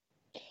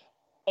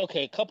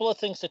 Okay, a couple of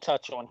things to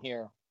touch on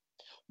here.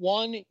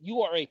 One,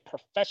 you are a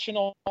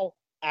professional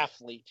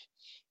athlete.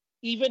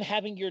 Even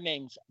having your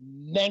names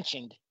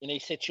mentioned in a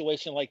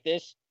situation like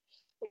this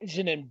is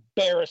an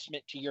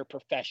embarrassment to your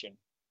profession.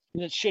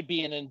 And it should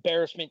be an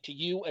embarrassment to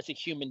you as a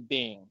human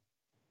being.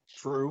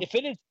 True. If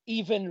it is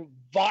even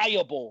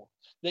viable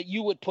that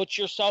you would put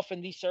yourself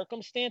in these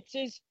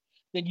circumstances,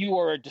 then you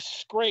are a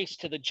disgrace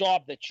to the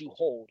job that you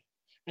hold.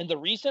 And the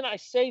reason I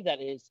say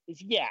that is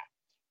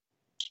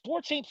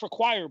sports ain't for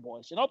choir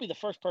boys. And I'll be the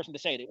first person to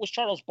say it. It was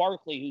Charles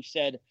Barkley who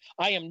said,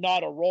 I am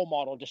not a role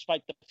model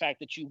despite the fact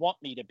that you want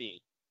me to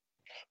be.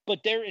 But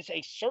there is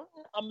a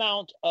certain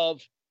amount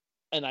of,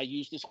 and I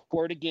use this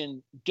word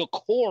again,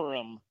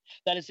 decorum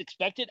that is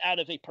expected out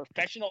of a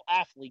professional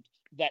athlete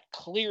that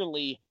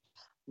clearly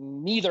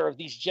neither of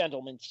these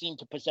gentlemen seem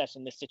to possess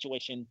in this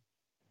situation,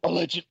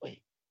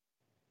 allegedly.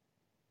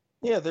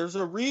 Yeah, there's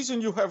a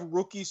reason you have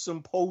rookie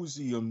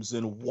symposiums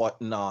and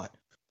whatnot.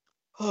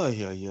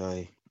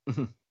 Ay.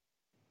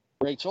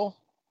 Rachel?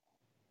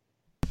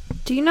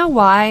 Do you know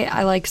why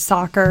I like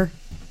soccer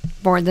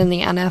more than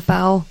the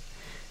NFL?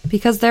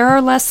 Because there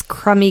are less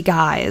crummy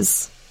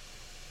guys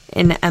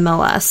in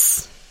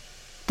MLS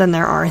than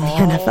there are in the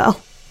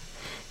NFL.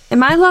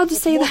 Am I allowed to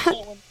say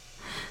that?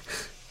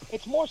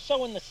 It's more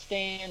so in the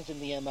stands in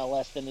the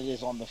MLS than it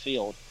is on the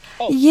field.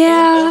 Oh,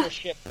 yeah.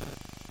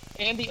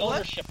 And the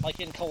ownership, like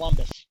in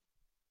Columbus.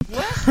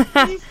 Lest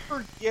we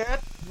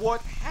forget what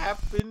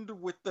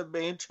happened with the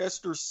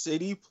Manchester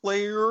City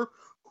player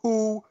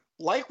who,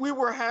 like we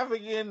were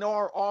having in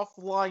our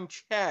offline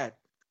chat,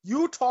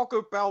 you talk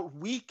about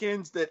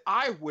weekends that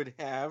I would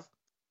have.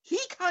 He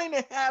kind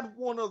of had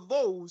one of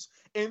those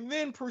and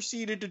then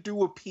proceeded to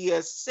do a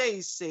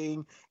PSA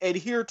saying,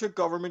 adhere to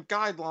government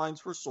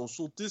guidelines for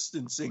social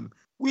distancing.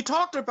 We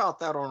talked about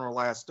that on our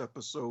last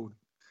episode.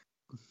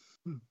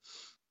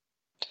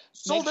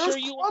 So there's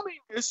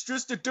crumminess,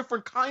 just a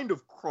different kind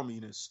of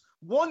crumminess.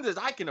 One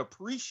that I can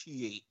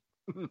appreciate.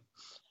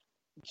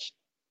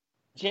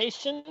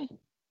 Jason,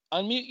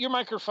 Unmute your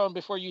microphone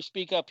before you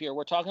speak up here.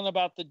 We're talking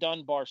about the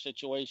Dunbar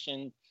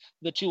situation,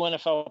 the 2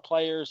 NFL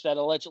players that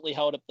allegedly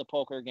held up the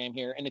poker game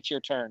here, and it's your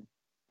turn.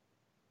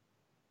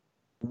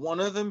 One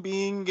of them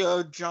being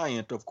a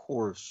Giant, of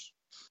course.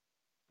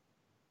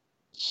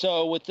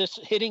 So with this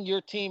hitting your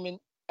team, and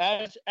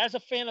as a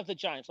fan of the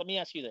Giants, let me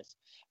ask you this.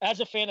 As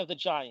a fan of the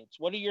Giants,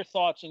 what are your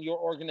thoughts on your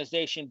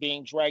organization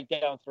being dragged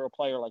down through a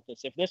player like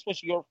this? If this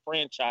was your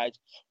franchise,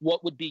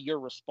 what would be your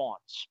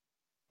response?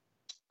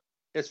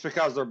 It's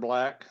because they're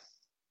black.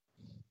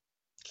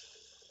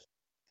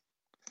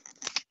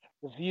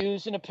 The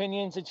views and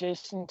opinions of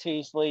Jason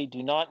Teasley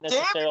do not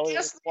necessarily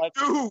reflect.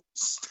 Dude,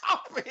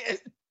 stop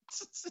it.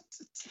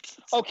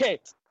 Okay,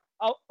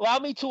 allow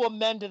me to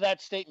amend to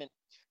that statement.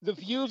 The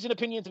views and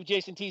opinions of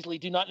Jason Teasley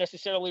do not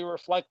necessarily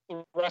reflect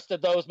the rest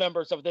of those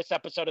members of this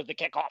episode of the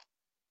Kickoff.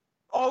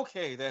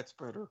 Okay, that's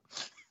better.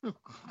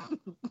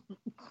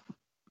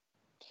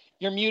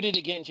 You're muted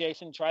again,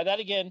 Jason. Try that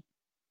again.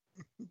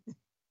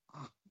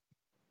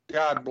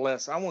 God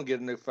bless. I want to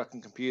get a new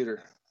fucking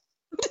computer.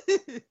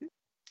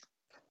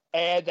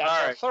 And that's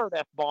our third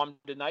F-bomb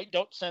tonight.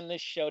 Don't send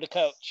this show to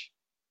Coach.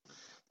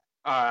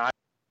 All right.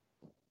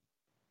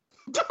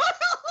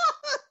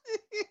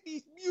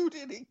 He's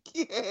muted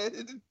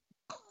again.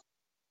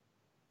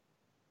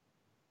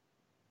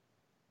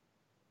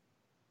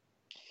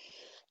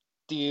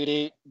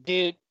 Dude.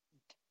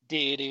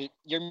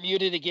 You're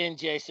muted again,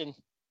 Jason.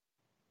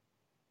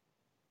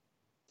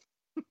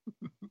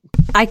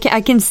 I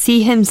can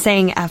see him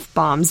saying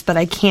F-bombs, but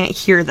I can't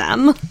hear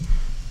them.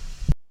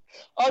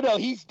 Oh, no,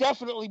 he's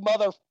definitely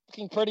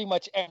motherfucking pretty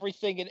much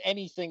everything and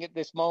anything at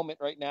this moment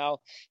right now.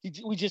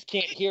 We just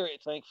can't hear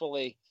it,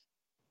 thankfully.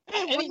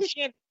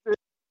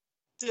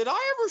 Did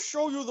I ever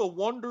show you the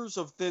wonders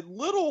of the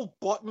little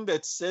button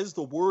that says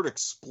the word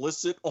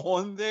explicit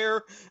on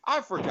there?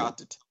 I forgot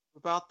to tell you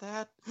about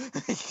that.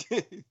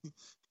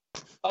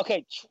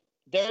 Okay,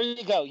 there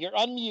you go. You're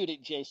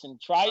unmuted, Jason.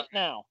 Try it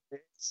now.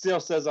 It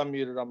still says I'm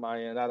muted on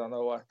my end. I don't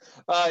know why.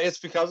 It's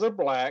because they're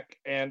black,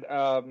 and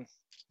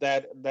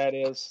that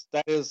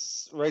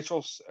is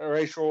Rachel's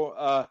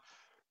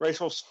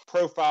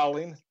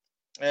profiling,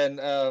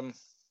 and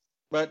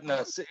but no.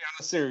 On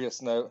a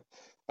serious note,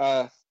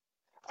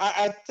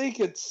 I think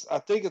it's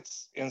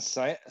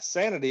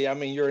insanity. I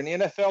mean, you're an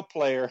NFL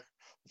player.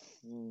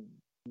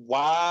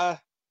 Why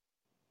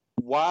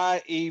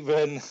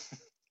even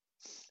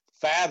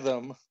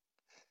fathom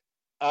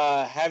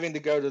having to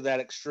go to that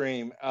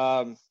extreme?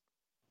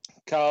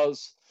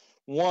 Because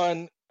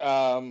one,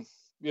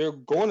 you're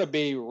going to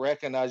be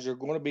recognized. You're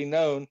going to be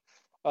known.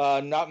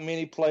 Not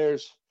many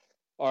players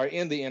are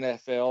in the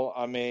NFL.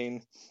 I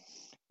mean,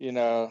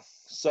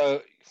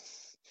 so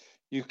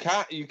you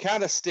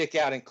kind of stick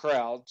out in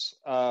crowds.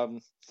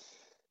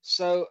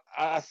 So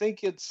I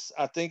think it's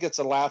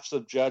a lapse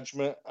of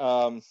judgment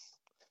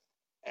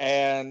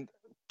and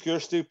pure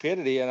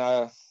stupidity,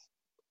 and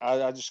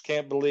I just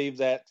can't believe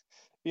that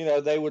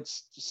they would,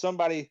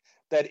 somebody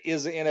that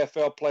is an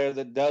NFL player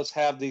that does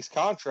have these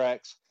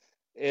contracts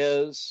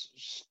is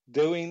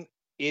doing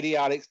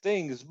idiotic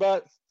things.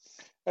 But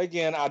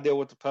again, I deal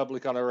with the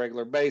public on a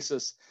regular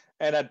basis,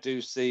 and I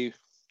do see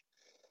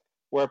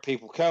where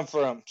people come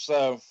from.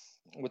 So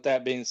with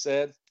that being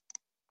said,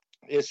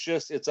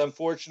 it's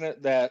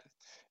unfortunate that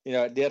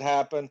it did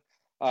happen.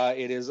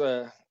 It is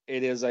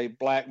a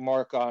black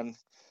mark on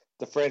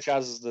the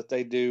franchises that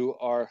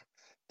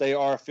they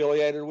are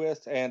affiliated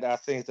with, and I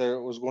think there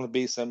was going to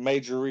be some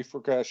major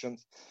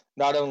repercussions,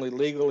 not only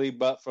legally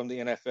but from the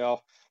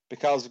NFL,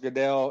 because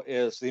Goodell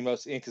is the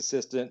most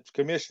inconsistent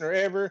commissioner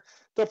ever.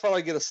 They'll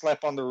probably get a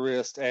slap on the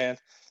wrist, and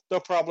they'll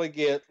probably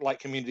get like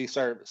community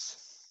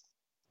service.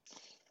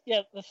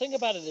 Yeah, the thing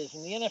about it is,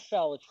 in the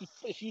NFL,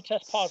 if you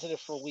test positive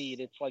for weed,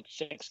 it's like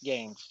 6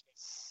 games.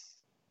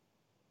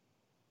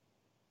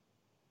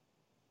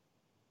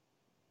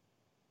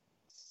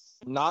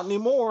 Not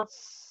anymore.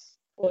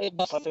 Well,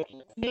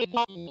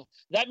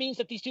 that means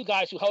that these two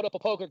guys who held up a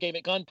poker game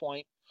at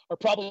gunpoint are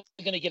probably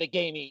going to get a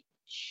game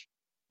each.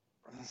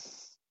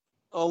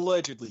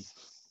 Allegedly.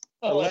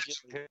 Yeah.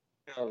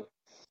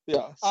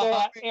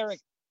 So,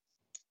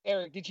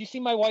 Erik, did you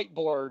see my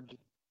whiteboard?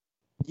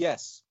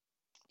 Yes.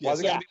 Why is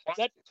it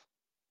because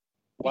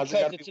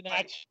white? It's an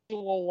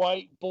actual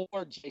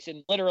whiteboard,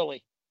 Jason,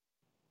 literally.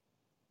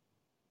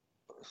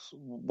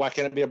 Why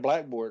can't it be a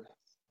blackboard?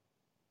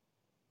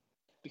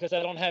 Because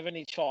I don't have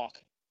any chalk.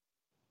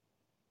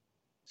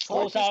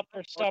 Close out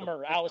for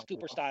summer, Alice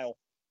Cooper style.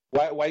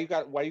 Why you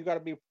got to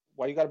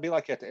be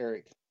like that to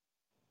Erik?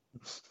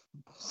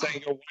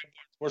 Saying your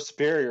whiteboard's more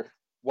superior.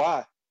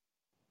 Why?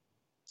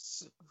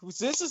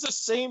 This is the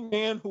same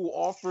man who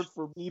offered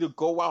for me to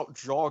go out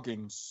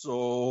jogging,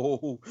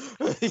 so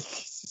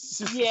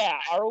yeah.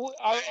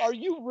 Are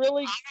you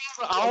really?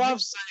 All I'm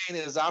saying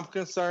is I'm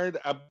concerned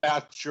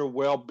about your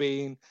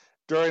well-being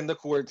during the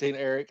quarantine,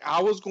 Erik.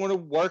 I was going to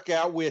work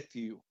out with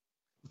you.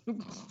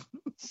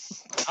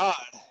 God,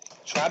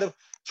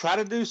 try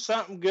to do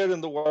something good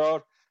in the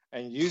world,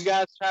 and you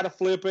guys try to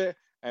flip it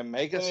and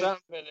make it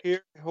something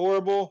here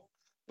horrible.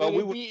 But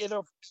we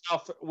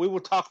will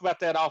talk about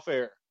that off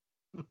air.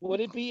 Would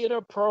it be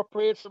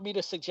inappropriate for me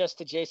to suggest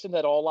to Jason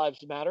that all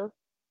lives matter?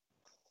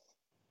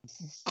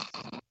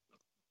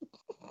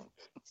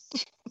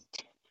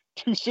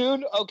 Too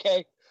soon?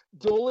 Okay.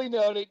 Duly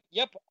noted.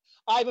 Yep.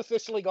 I've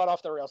officially got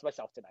off the rails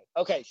myself tonight.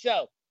 Okay,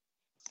 so.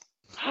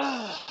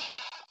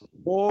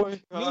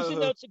 Boy. News and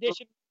Notes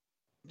edition.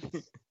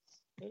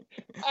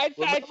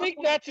 I think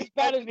that's as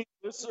bad as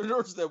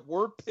listeners that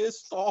were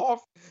pissed off.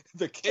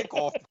 The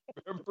Kickoff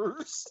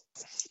members.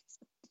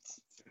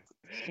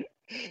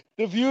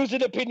 The views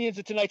and opinions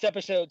of tonight's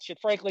episode should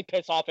frankly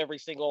piss off every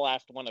single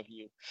last one of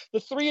you. The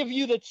three of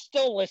you that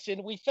still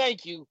listen, we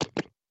thank you.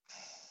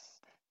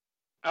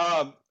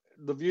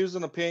 The views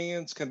and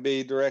opinions can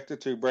be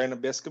directed to Brandon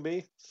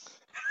Biscobee.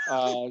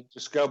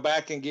 Just go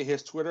back and get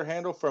his Twitter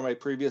handle from a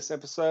previous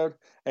episode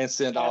and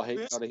send all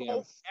hate to him.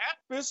 At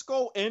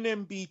Bisco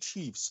NMB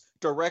Chiefs.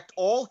 Direct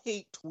all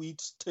hate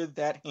tweets to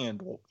that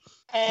handle.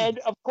 And,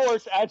 of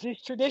course, as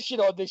is tradition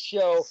on this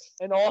show,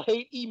 an all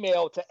hate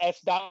email to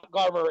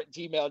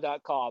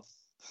s.garmer@gmail.com.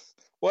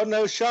 Well,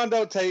 no, Sean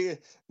don't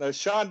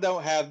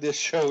have this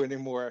show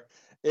anymore.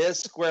 It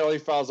squarely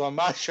falls on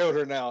my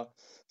shoulder now.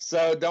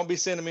 So don't be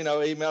sending me no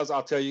emails.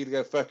 I'll tell you to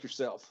go fuck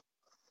yourself.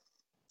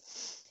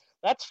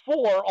 That's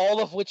 4,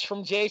 all of which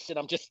from Jason.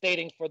 I'm just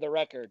stating for the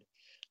record.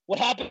 What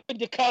happened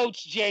to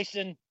Coach,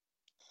 Jason?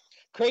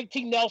 Craig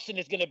T. Nelson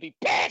is going to be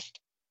pissed.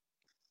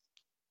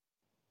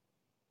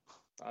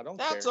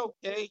 That's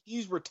okay.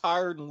 He's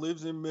retired and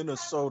lives in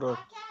Minnesota.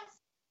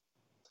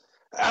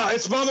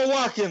 It's Mama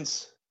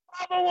Watkins.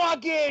 Mama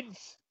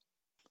Watkins.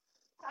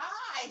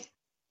 Hi.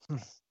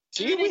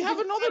 See, we have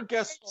another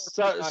guest.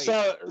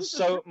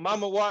 So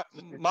Mama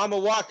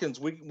Watkins,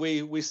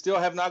 we still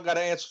have not got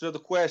an answer to the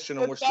question,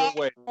 and we're still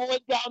waiting. Going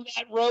down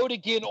that road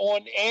again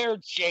on air,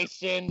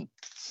 Jason.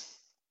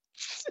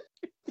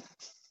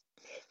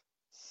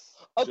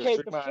 Okay,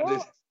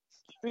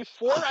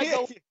 before I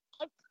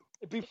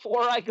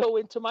go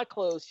into my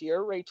close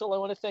here, Rachel, I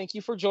want to thank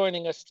you for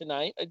joining us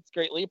tonight. It's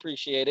greatly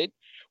appreciated.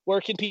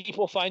 Where can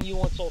people find you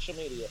on social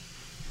media?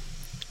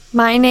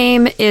 My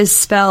name is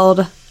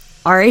spelled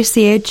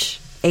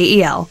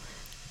Rachael.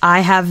 I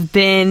have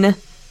been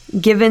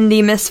given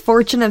the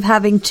misfortune of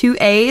having 2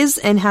 A's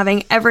and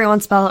having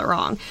everyone spell it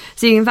wrong.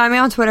 So you can find me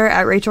on Twitter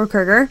at Rachael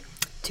Kriger.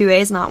 2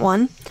 A's, not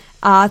 1.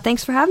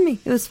 Thanks for having me.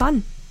 It was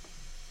fun.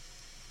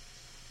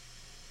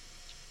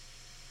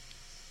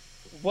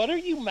 What are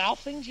you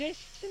mouthing,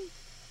 Jason?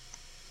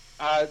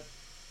 I'm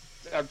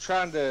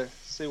trying to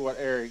see what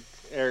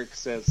Erik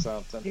said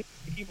something.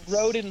 He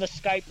wrote in the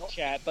Skype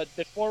chat, but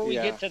before we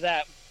get to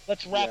that,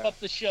 let's wrap up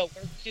the show.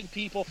 Where can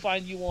people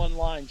find you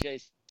online,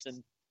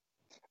 Jason?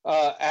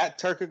 At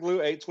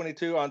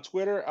Turkaglue822 on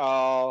Twitter.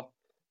 I'll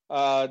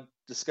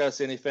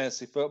discuss any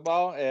fantasy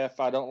football. If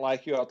I don't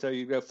like you, I'll tell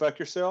you to go fuck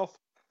yourself.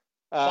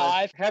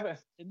 5.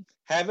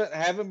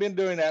 Haven't been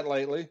doing that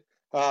lately.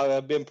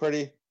 I've been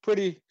pretty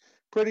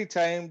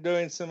tame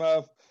doing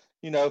some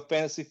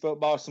fantasy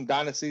football. Some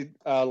dynasty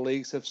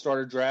leagues have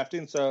started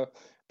drafting, so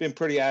been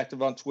pretty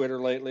active on Twitter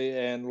lately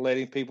and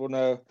letting people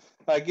know,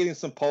 getting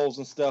some polls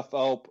and stuff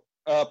up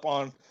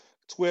on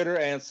Twitter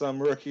and some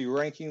rookie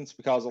rankings,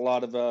 because a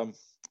lot of like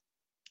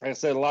I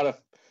said, a lot of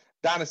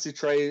dynasty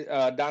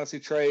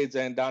trades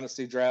and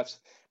dynasty drafts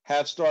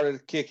have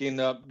started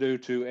kicking up due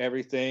to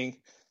everything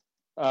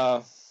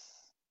going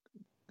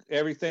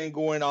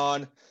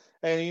on.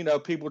 And,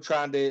 people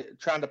trying to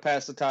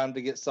pass the time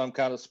to get some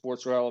kind of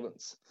sports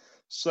relevance.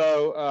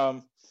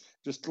 So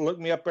just look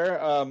me up there.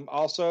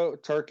 Also,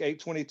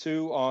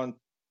 Turk822 on,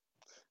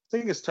 I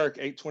think it's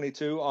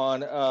Turk822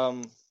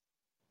 on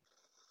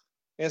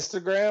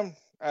Instagram.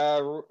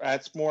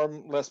 That's more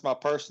or less my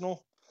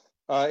personal.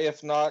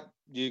 If not,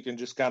 you can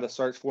just kind of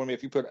search for me.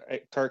 If you put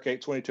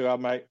Turk822, I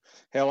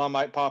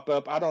might pop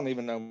up. I don't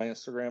even know my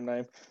Instagram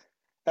name.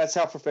 That's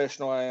how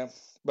professional I am.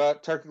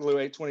 But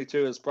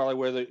Turkaglue822 is probably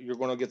where you're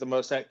going to get the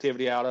most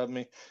activity out of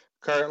me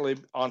currently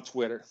on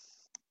Twitter.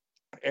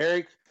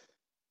 Erik,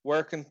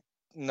 working?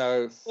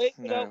 No. Wait,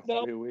 no.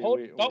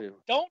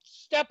 Don't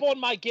step on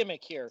my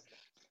gimmick here.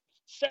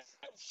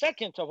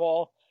 Second of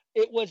all,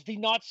 it was the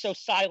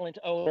not-so-silent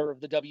owner of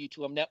the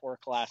W2M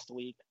Network last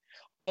week.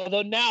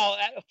 Although now,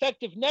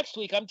 effective next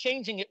week, I'm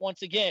changing it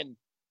once again.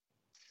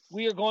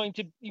 We are going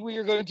to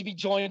be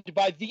joined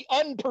by the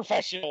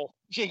unprofessional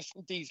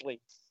Jason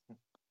Teasley.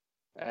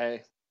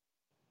 Hey,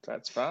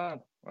 that's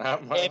fine.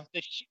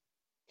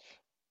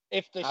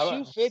 If the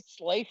shoe fits,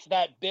 lace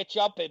that bitch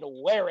up and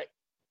wear it.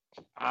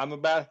 I'm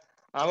about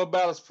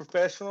as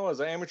professional as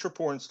an amateur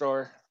porn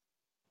star.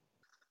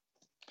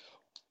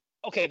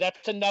 Okay,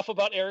 that's enough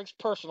about Erik's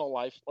personal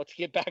life. Let's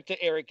get back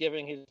to Erik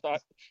giving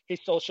his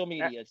social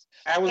medias.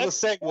 That was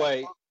a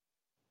segue.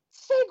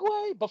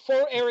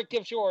 Before Erik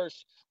gives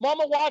yours,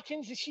 Mama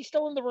Watkins, is she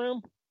still in the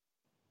room?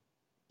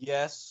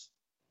 Yes.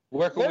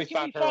 Where can we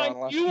find her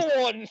online? You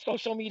on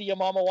social media,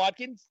 Mama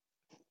Watkins?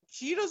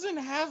 She doesn't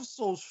have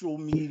social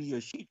media.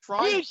 She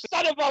tried. You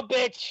son of a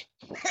bitch!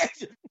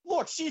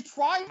 Look, she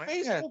tried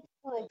Facebook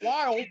for a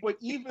while, but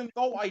even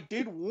though I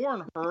did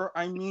warn her,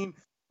 I mean,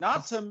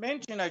 Not to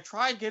mention, I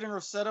tried getting her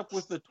set up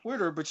with the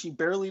Twitter, but she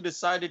barely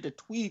decided to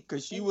tweet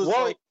because she was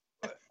like,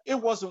 it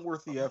wasn't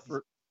worth the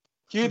effort.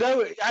 You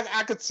know,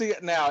 I could see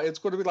it now. It's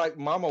going to be like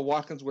Mama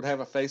Watkins would have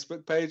a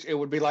Facebook page. It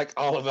would be like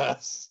all of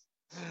us.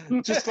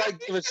 Just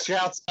like giving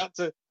shouts out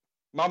to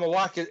Mama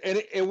Watkins.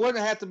 And it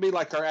wouldn't have to be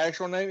like her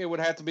actual name. It would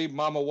have to be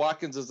Mama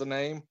Watkins as a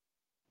name.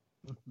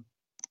 You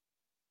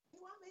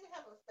want me to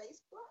have a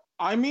Facebook?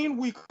 I mean,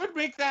 we could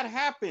make that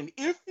happen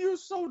if you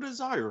so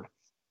desire.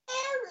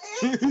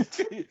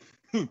 Eric!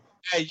 Hey,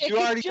 you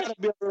already got to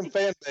build your own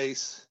fan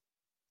base.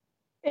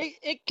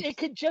 It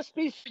could just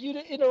be for you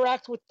to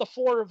interact with the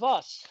four of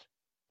us.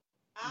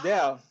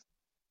 Yeah.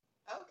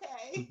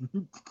 Okay.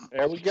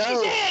 There we go.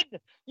 She's in!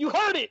 You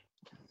heard it!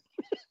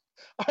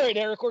 All right,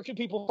 Eric, where can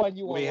people find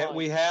you online?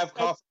 We have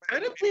coffee.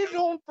 Let it be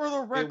known for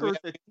the record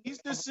that these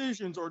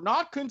decisions are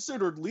not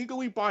considered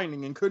legally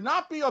binding and could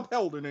not be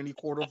upheld in any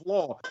court of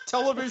law,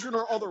 television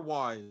or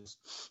otherwise.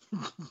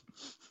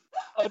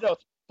 Oh, no.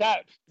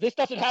 This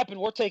doesn't happen.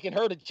 We're taking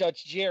her to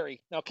Judge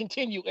Jerry. Now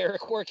continue,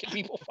 Eric. Where can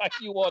people find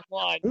you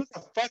online? Who the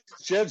fuck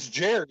is Judge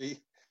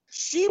Jerry?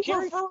 She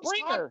Jerry prefers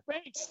Springer.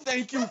 hot bakes,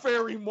 thank you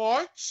very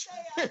much.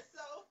 They are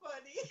so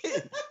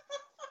funny.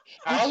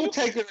 I would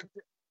take it.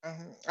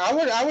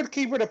 I would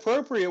keep it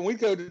appropriate. And we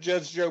go to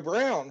Judge Joe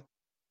Brown.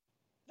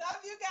 Love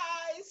you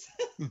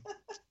guys.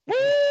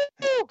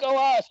 Woo! Go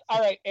us. All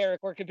right,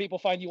 Eric. Where can people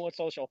find you on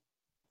social?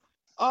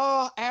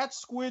 At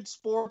Squid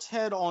Sports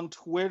Head on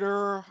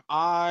Twitter.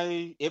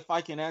 If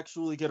I can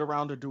actually get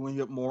around to doing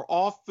it more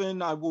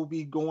often, I will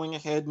be going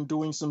ahead and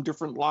doing some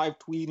different live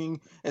tweeting,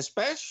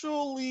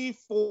 especially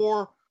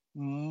for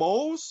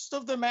most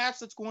of the match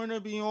that's going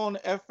to be on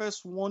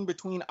FS1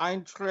 between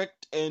Eintracht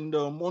and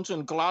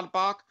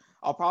Mönchengladbach.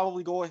 I'll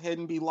probably go ahead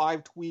and be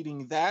live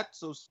tweeting that,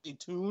 so stay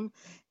tuned.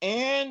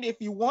 And if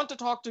you want to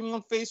talk to me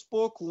on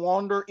Facebook,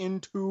 wander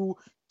into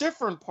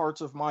different parts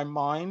of my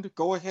mind,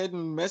 go ahead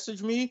and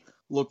message me.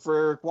 Look for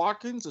Erik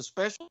Watkins,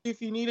 especially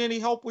if you need any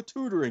help with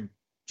tutoring.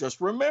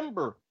 Just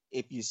remember,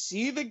 if you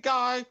see the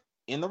guy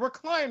in the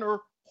recliner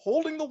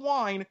holding the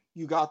wine,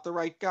 you got the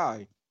right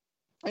guy.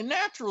 And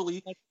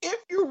naturally, if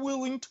you're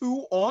willing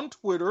to, on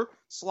Twitter,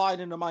 slide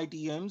into my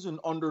DMs and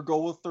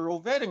undergo a thorough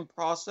vetting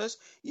process,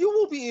 you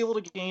will be able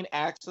to gain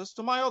access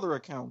to my other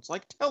accounts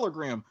like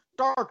Telegram,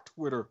 Dark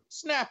Twitter,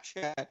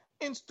 Snapchat,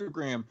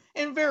 Instagram,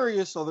 and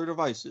various other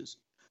devices.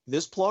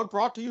 This plug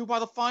brought to you by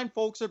the fine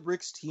folks at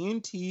Rick's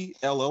TNT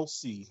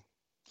LLC.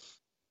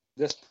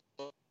 This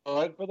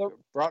plug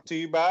brought to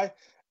you by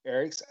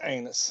Eric's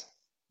Anus.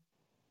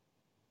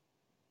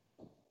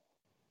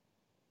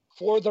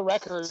 For the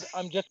record,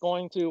 I'm just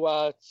going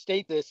to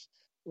state this.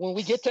 When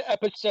we get to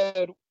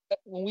episode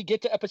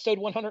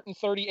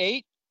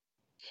 138,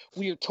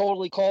 we are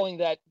totally calling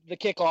that the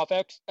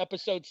Kickoff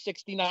episode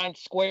 69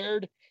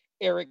 squared.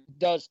 Eric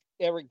does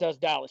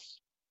Dallas.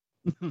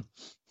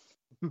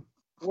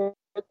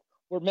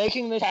 We're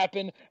making this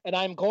happen, and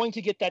I'm going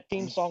to get that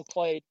theme song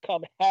played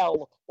come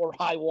hell or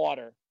high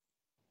water.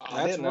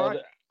 I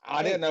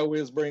didn't know we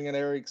was bringing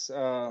Eric's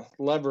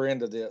lover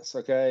into this.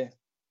 Okay.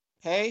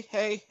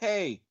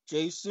 Hey,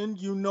 Jason,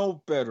 you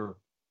know better.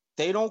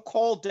 They don't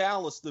call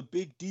Dallas the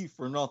Big D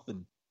for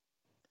nothing.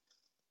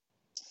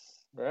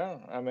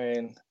 Well, I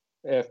mean,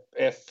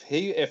 if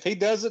he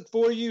does it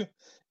for you,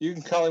 you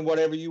can call him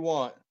whatever you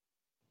want.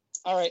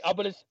 All right,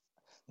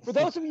 for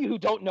those of you who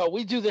don't know,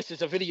 we do this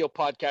as a video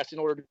podcast in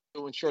order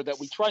to ensure that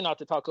we try not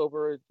to talk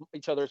over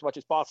each other as much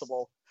as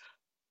possible.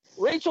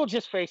 Rachel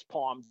just face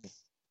palmed.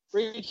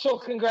 Rachel,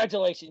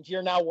 congratulations.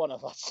 You're now one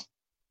of us.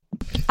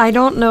 I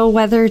don't know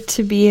whether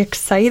to be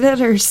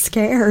excited or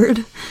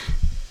scared.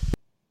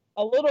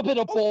 A little bit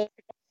of both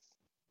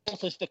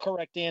is the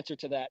correct answer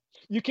to that.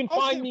 You can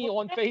find me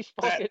on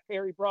Facebook at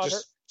Harry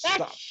Broadhurst.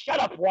 Shut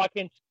up,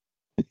 Watkins.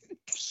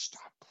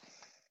 Stop.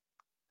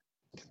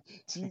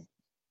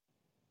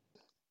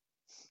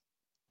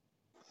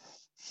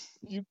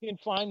 You can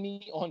find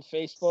me on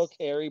Facebook,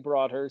 Harry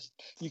Broadhurst.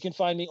 You can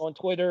find me on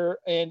Twitter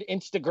and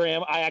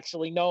Instagram. I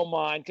actually know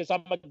mine because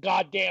I'm a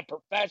goddamn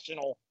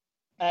professional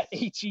at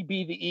HEB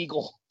the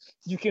Eagle.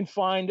 You can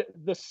find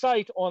the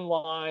site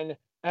online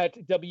at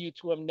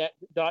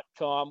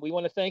W2Mnet.com. We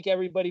want to thank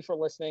everybody for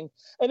listening.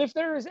 And if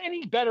there is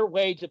any better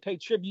way to pay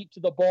tribute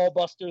to the ball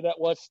buster that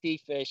was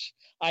Steve Fish,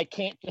 I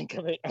can't think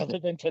of it other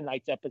than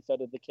tonight's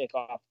episode of The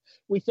Kickoff.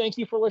 We thank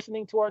you for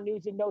listening to our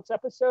News and Notes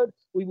episode.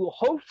 We will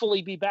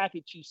hopefully be back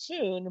at you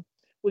soon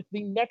with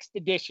the next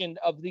edition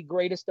of the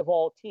greatest of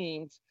all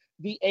teams,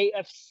 the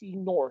AFC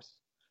North.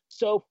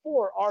 So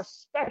for our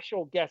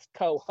special guest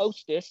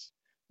co-hostess,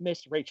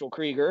 Miss Rachael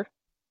Kriger,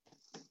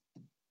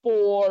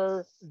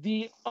 for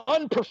the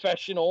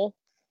unprofessional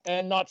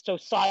and not so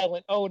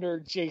silent owner,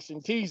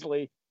 Jason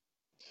Teasley,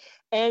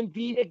 and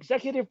the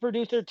executive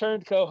producer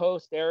turned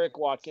co-host, Erik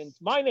Watkins.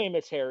 My name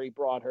is Harry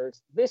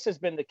Broadhurst. This has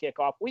been The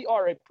Kickoff. We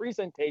are a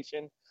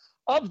presentation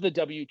of the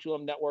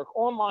W2M Network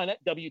online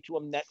at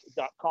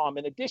W2Mnet.com.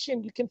 In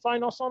addition, you can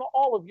find us on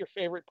all of your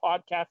favorite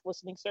podcast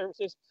listening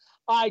services,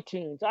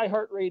 iTunes,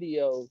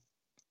 iHeartRadio,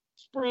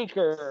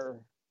 Spreaker,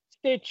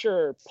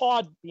 Stitcher,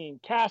 Podbean,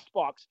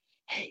 CastBox.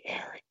 Hey,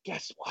 Eric,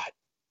 guess what?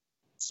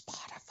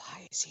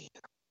 Spotify is here.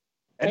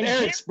 And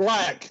Eric's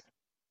black.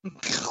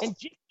 And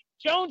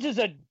Jones is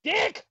a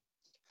dick.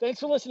 Thanks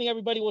for listening,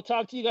 everybody. We'll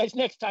talk to you guys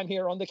next time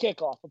here on The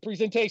Kickoff, a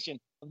presentation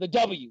of the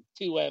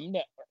W2M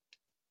Network.